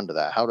respond to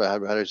that? How do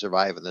I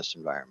survive in this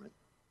environment?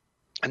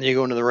 And then you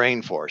go into the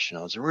rainforest,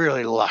 it's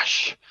really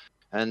lush.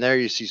 And there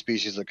you see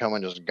species that come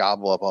and just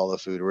gobble up all the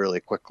food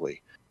really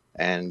quickly.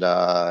 And,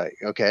 how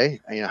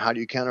do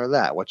you counter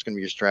that? What's going to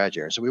be your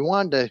strategy? And so we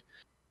wanted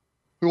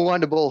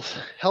to both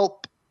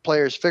help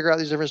players figure out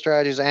these different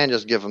strategies and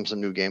just give them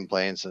some new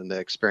gameplay and some the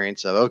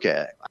experience of,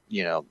 okay,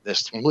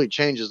 this completely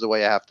changes the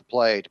way I have to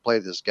play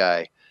this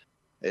guy.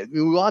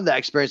 We wanted that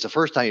experience the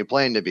first time you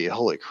playing to be,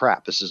 holy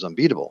crap, this is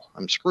unbeatable.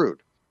 I'm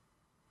screwed.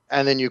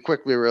 And then you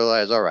quickly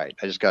realize, all right,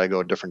 I just got to go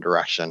a different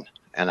direction,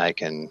 and I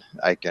can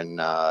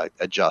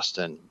adjust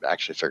and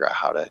actually figure out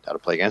how to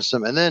play against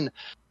them. And then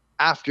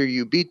after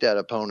you beat that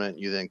opponent,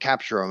 you then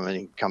capture them, and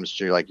it comes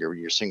to like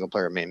your single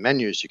player main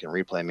menu, so you can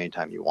replay them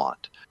anytime you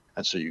want.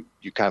 And so you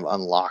kind of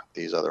unlock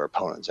these other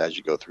opponents as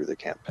you go through the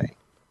campaign.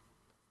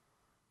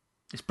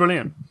 It's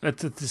brilliant.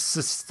 It's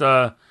just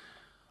I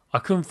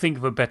couldn't think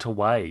of a better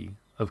way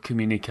of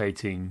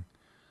communicating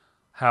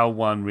how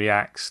one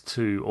reacts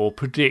to or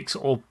predicts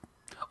or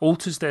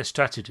alters their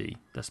strategy.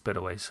 That's a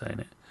better way of saying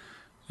it.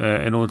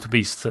 In order to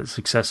be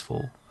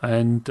successful.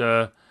 And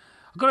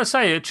I've got to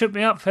say, it tripped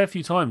me up a fair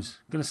few times.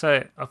 I'm going to say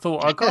it. I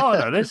thought, I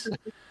know this.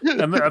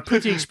 I'm a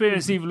pretty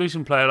experienced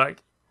Evolution player,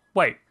 like,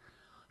 wait,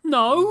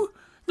 no,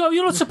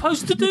 you're not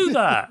supposed to do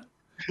that.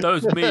 That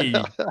was me.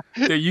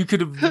 That you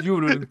would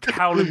have been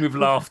howling with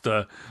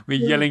laughter, me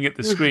yelling at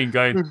the screen,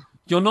 going,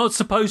 "You're not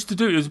supposed to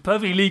do it." It was a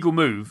perfectly legal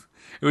move.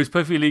 It was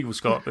perfectly legal,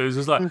 Scott. But it was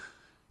just like,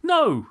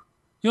 no,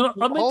 you're not.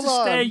 I meant to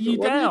stare you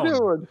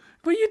down.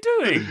 What are you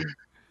doing?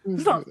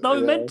 It's not. No, I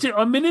meant to.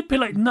 I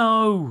manipulate.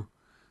 No,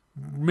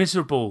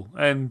 miserable,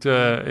 and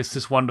it's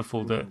just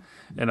wonderful that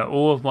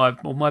all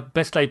my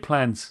best laid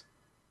plans.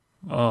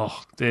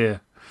 Oh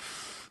dear.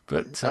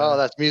 But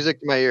that's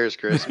music to my ears,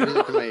 Chris.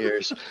 Music to my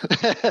ears.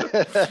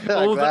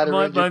 all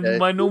that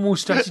my normal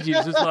strategy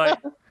is just like,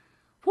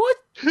 what?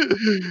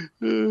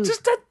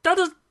 Just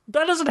that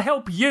doesn't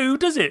help you,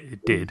 does it?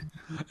 It did.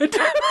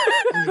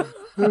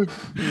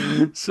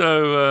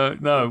 So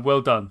no, well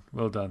done.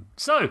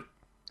 So,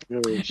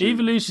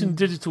 Evolution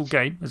Digital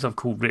Game, as I've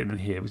written in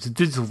here, it's a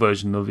digital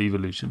version of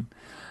Evolution.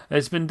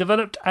 It's been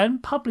developed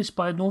and published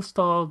by North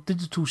Star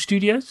Digital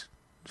Studios.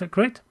 Is that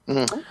correct?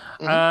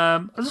 Mm-hmm.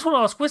 I just want to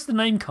ask, where's the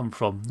name come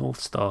from, North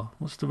Star?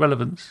 What's the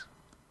relevance?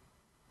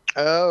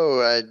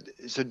 So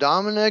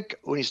Dominic,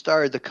 when he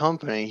started the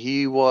company,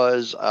 he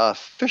was a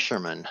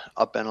fisherman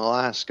up in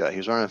Alaska. He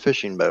was running a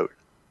fishing boat.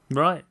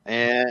 Right.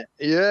 And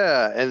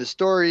the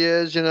story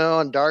is,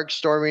 on a dark,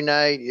 stormy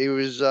night,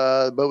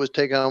 the boat was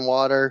taken on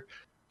water,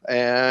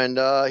 and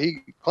he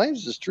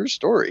claims it's a true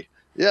story.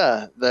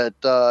 Yeah, that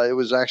it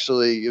was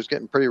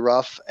getting pretty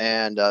rough,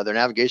 and their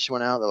navigation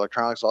went out, the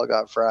electronics all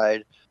got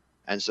fried,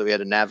 and so he had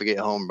to navigate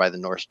home by the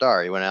North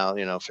Star. He went out,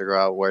 figure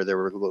out where they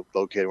were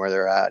located, where they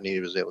were at, and he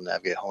was able to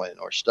navigate home by the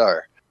North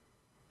Star.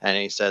 And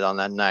he said on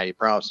that night, he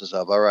promised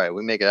himself, all right,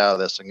 we make it out of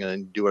this, I'm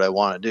going to do what I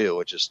want to do,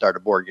 which is start a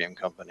board game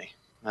company.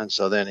 And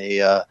so then he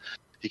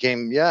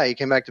came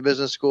back to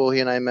business school. He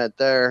and I met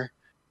there.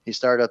 He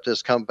started up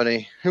this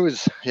company. He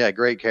was,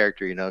 great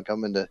character,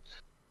 coming to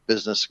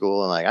business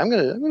school and like, I'm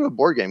gonna a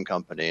board game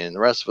company, and the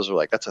rest of us were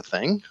like, that's a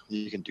thing,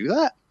 you can do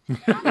that.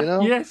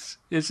 Yes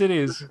it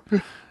is.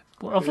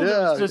 Well, I thought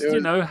it was just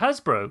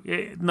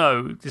Hasbro.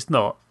 No, it's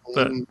not,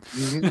 but no,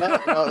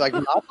 like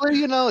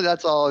Monopoly,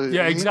 that's all.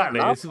 Yeah, exactly.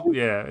 It's all,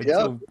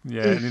 and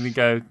then you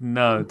go,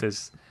 no,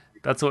 that's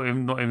not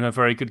even a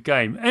very good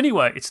game.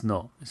 Anyway, it's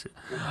not, is it?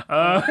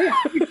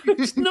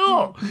 It's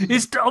not.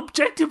 It's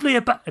objectively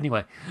about.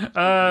 Anyway,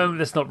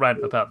 let's not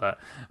rant about that.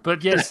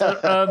 But yes,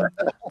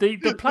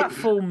 the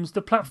platforms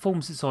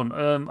it's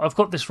on. I've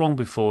got this wrong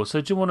before.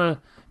 So do you want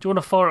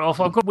to fire it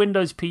off? I've got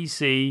Windows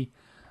PC,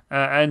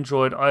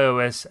 Android,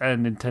 iOS,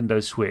 and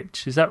Nintendo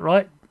Switch. Is that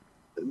right?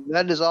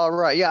 That is all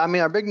right. Yeah, I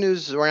mean, our big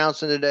news we're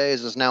announcing today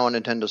is it's now on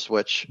Nintendo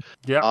Switch.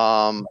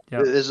 Yeah.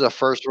 This is a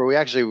first where we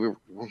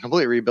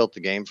completely rebuilt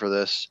the game for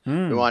this.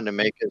 We wanted to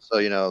make it so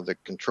the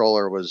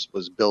controller was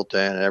built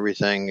in and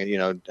everything.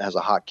 Has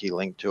a hotkey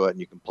link to it, and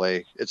you can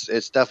play.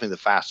 It's definitely the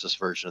fastest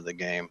version of the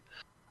game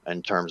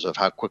in terms of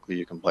how quickly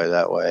you can play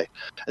that way.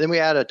 And then we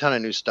added a ton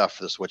of new stuff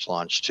for the Switch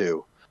launch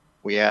too.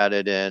 We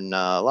added in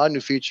a lot of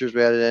new features.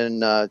 We added in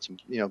some,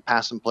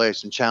 pass and play,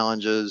 some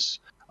challenges.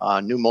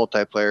 New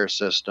multiplayer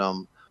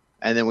system.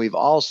 And then we've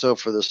also,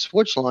 for the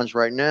Switch launch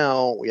right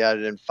now, we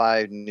added in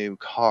 5 new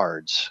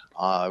cards.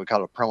 We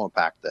call it a promo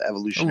pack, the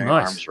Evolutionary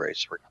Arms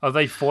Race. Are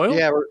they foil?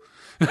 Yeah.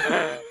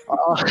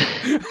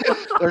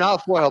 They're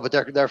not foil, but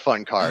they're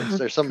fun cards.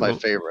 They're some of my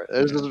favorite.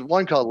 There's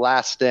one called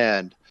Last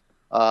Stand.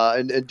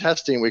 In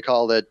testing, we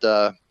called it,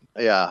 Badass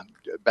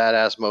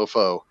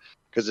Mofo,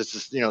 because it's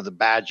just, the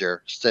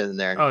badger sitting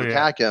there. And if you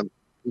attack him,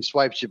 he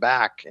swipes you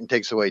back and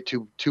takes away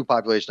two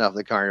population off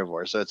the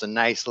carnivore. So it's a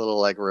nice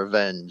little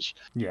revenge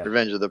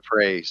of the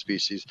prey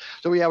species.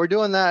 So we're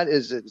doing that.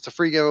 It's a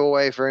free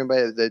giveaway for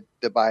anybody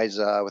that buys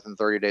within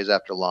 30 days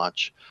after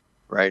launch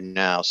right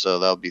now. So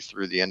that'll be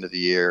through the end of the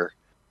year.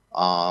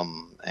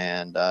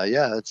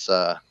 It's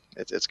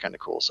kind of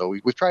cool. So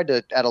we've tried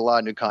to add a lot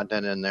of new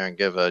content in there and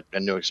give a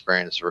new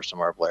experience for some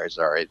of our players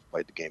that already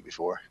played the game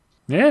before.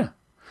 Yeah.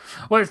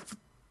 Well,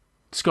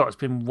 Scott, it's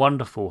been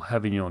wonderful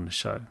having you on the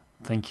show.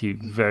 Thank you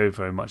very,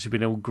 very much. You've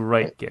been a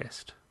great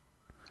guest.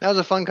 That was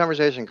a fun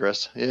conversation,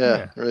 Chris.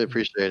 Yeah. Really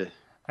appreciate it.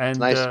 And it's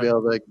nice to be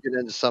able to get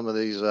into some of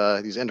these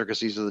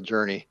intricacies of the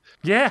journey.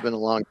 Yeah. It's been a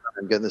long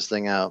time getting this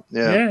thing out.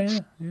 Yeah.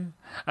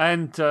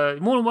 And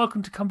more than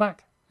welcome to come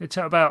back and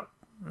chat about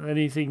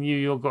anything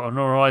you've got on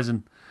the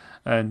horizon.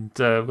 And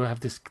we'll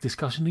have this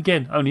discussion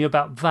again, only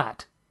about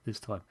that this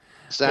time.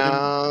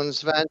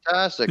 Sounds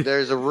fantastic.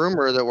 There's a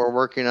rumor that we're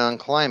working on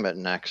climate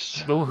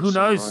next. Well, who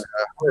knows?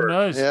 Who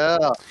knows?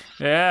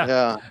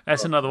 Yeah.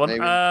 That's another one.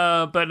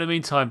 But in the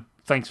meantime,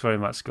 thanks very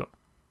much, Scott.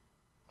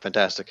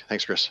 Fantastic.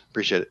 Thanks, Chris.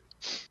 Appreciate it.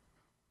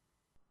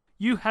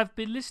 You have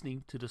been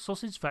listening to the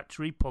Sausage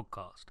Factory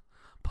podcast,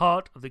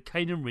 part of the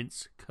Cane and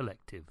Rinse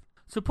Collective.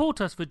 Support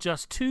us for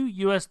just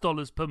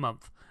 $2 per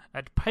month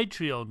at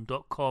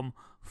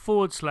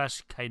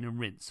patreon.com/Cane and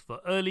Rinse for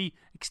early,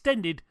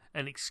 extended,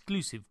 and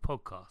exclusive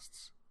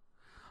podcasts.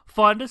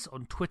 Find us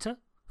on Twitter,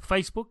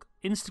 Facebook,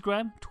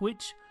 Instagram,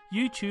 Twitch,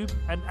 YouTube,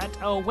 and at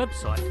our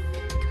website,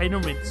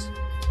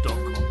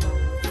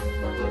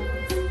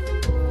 caneandrinse.com.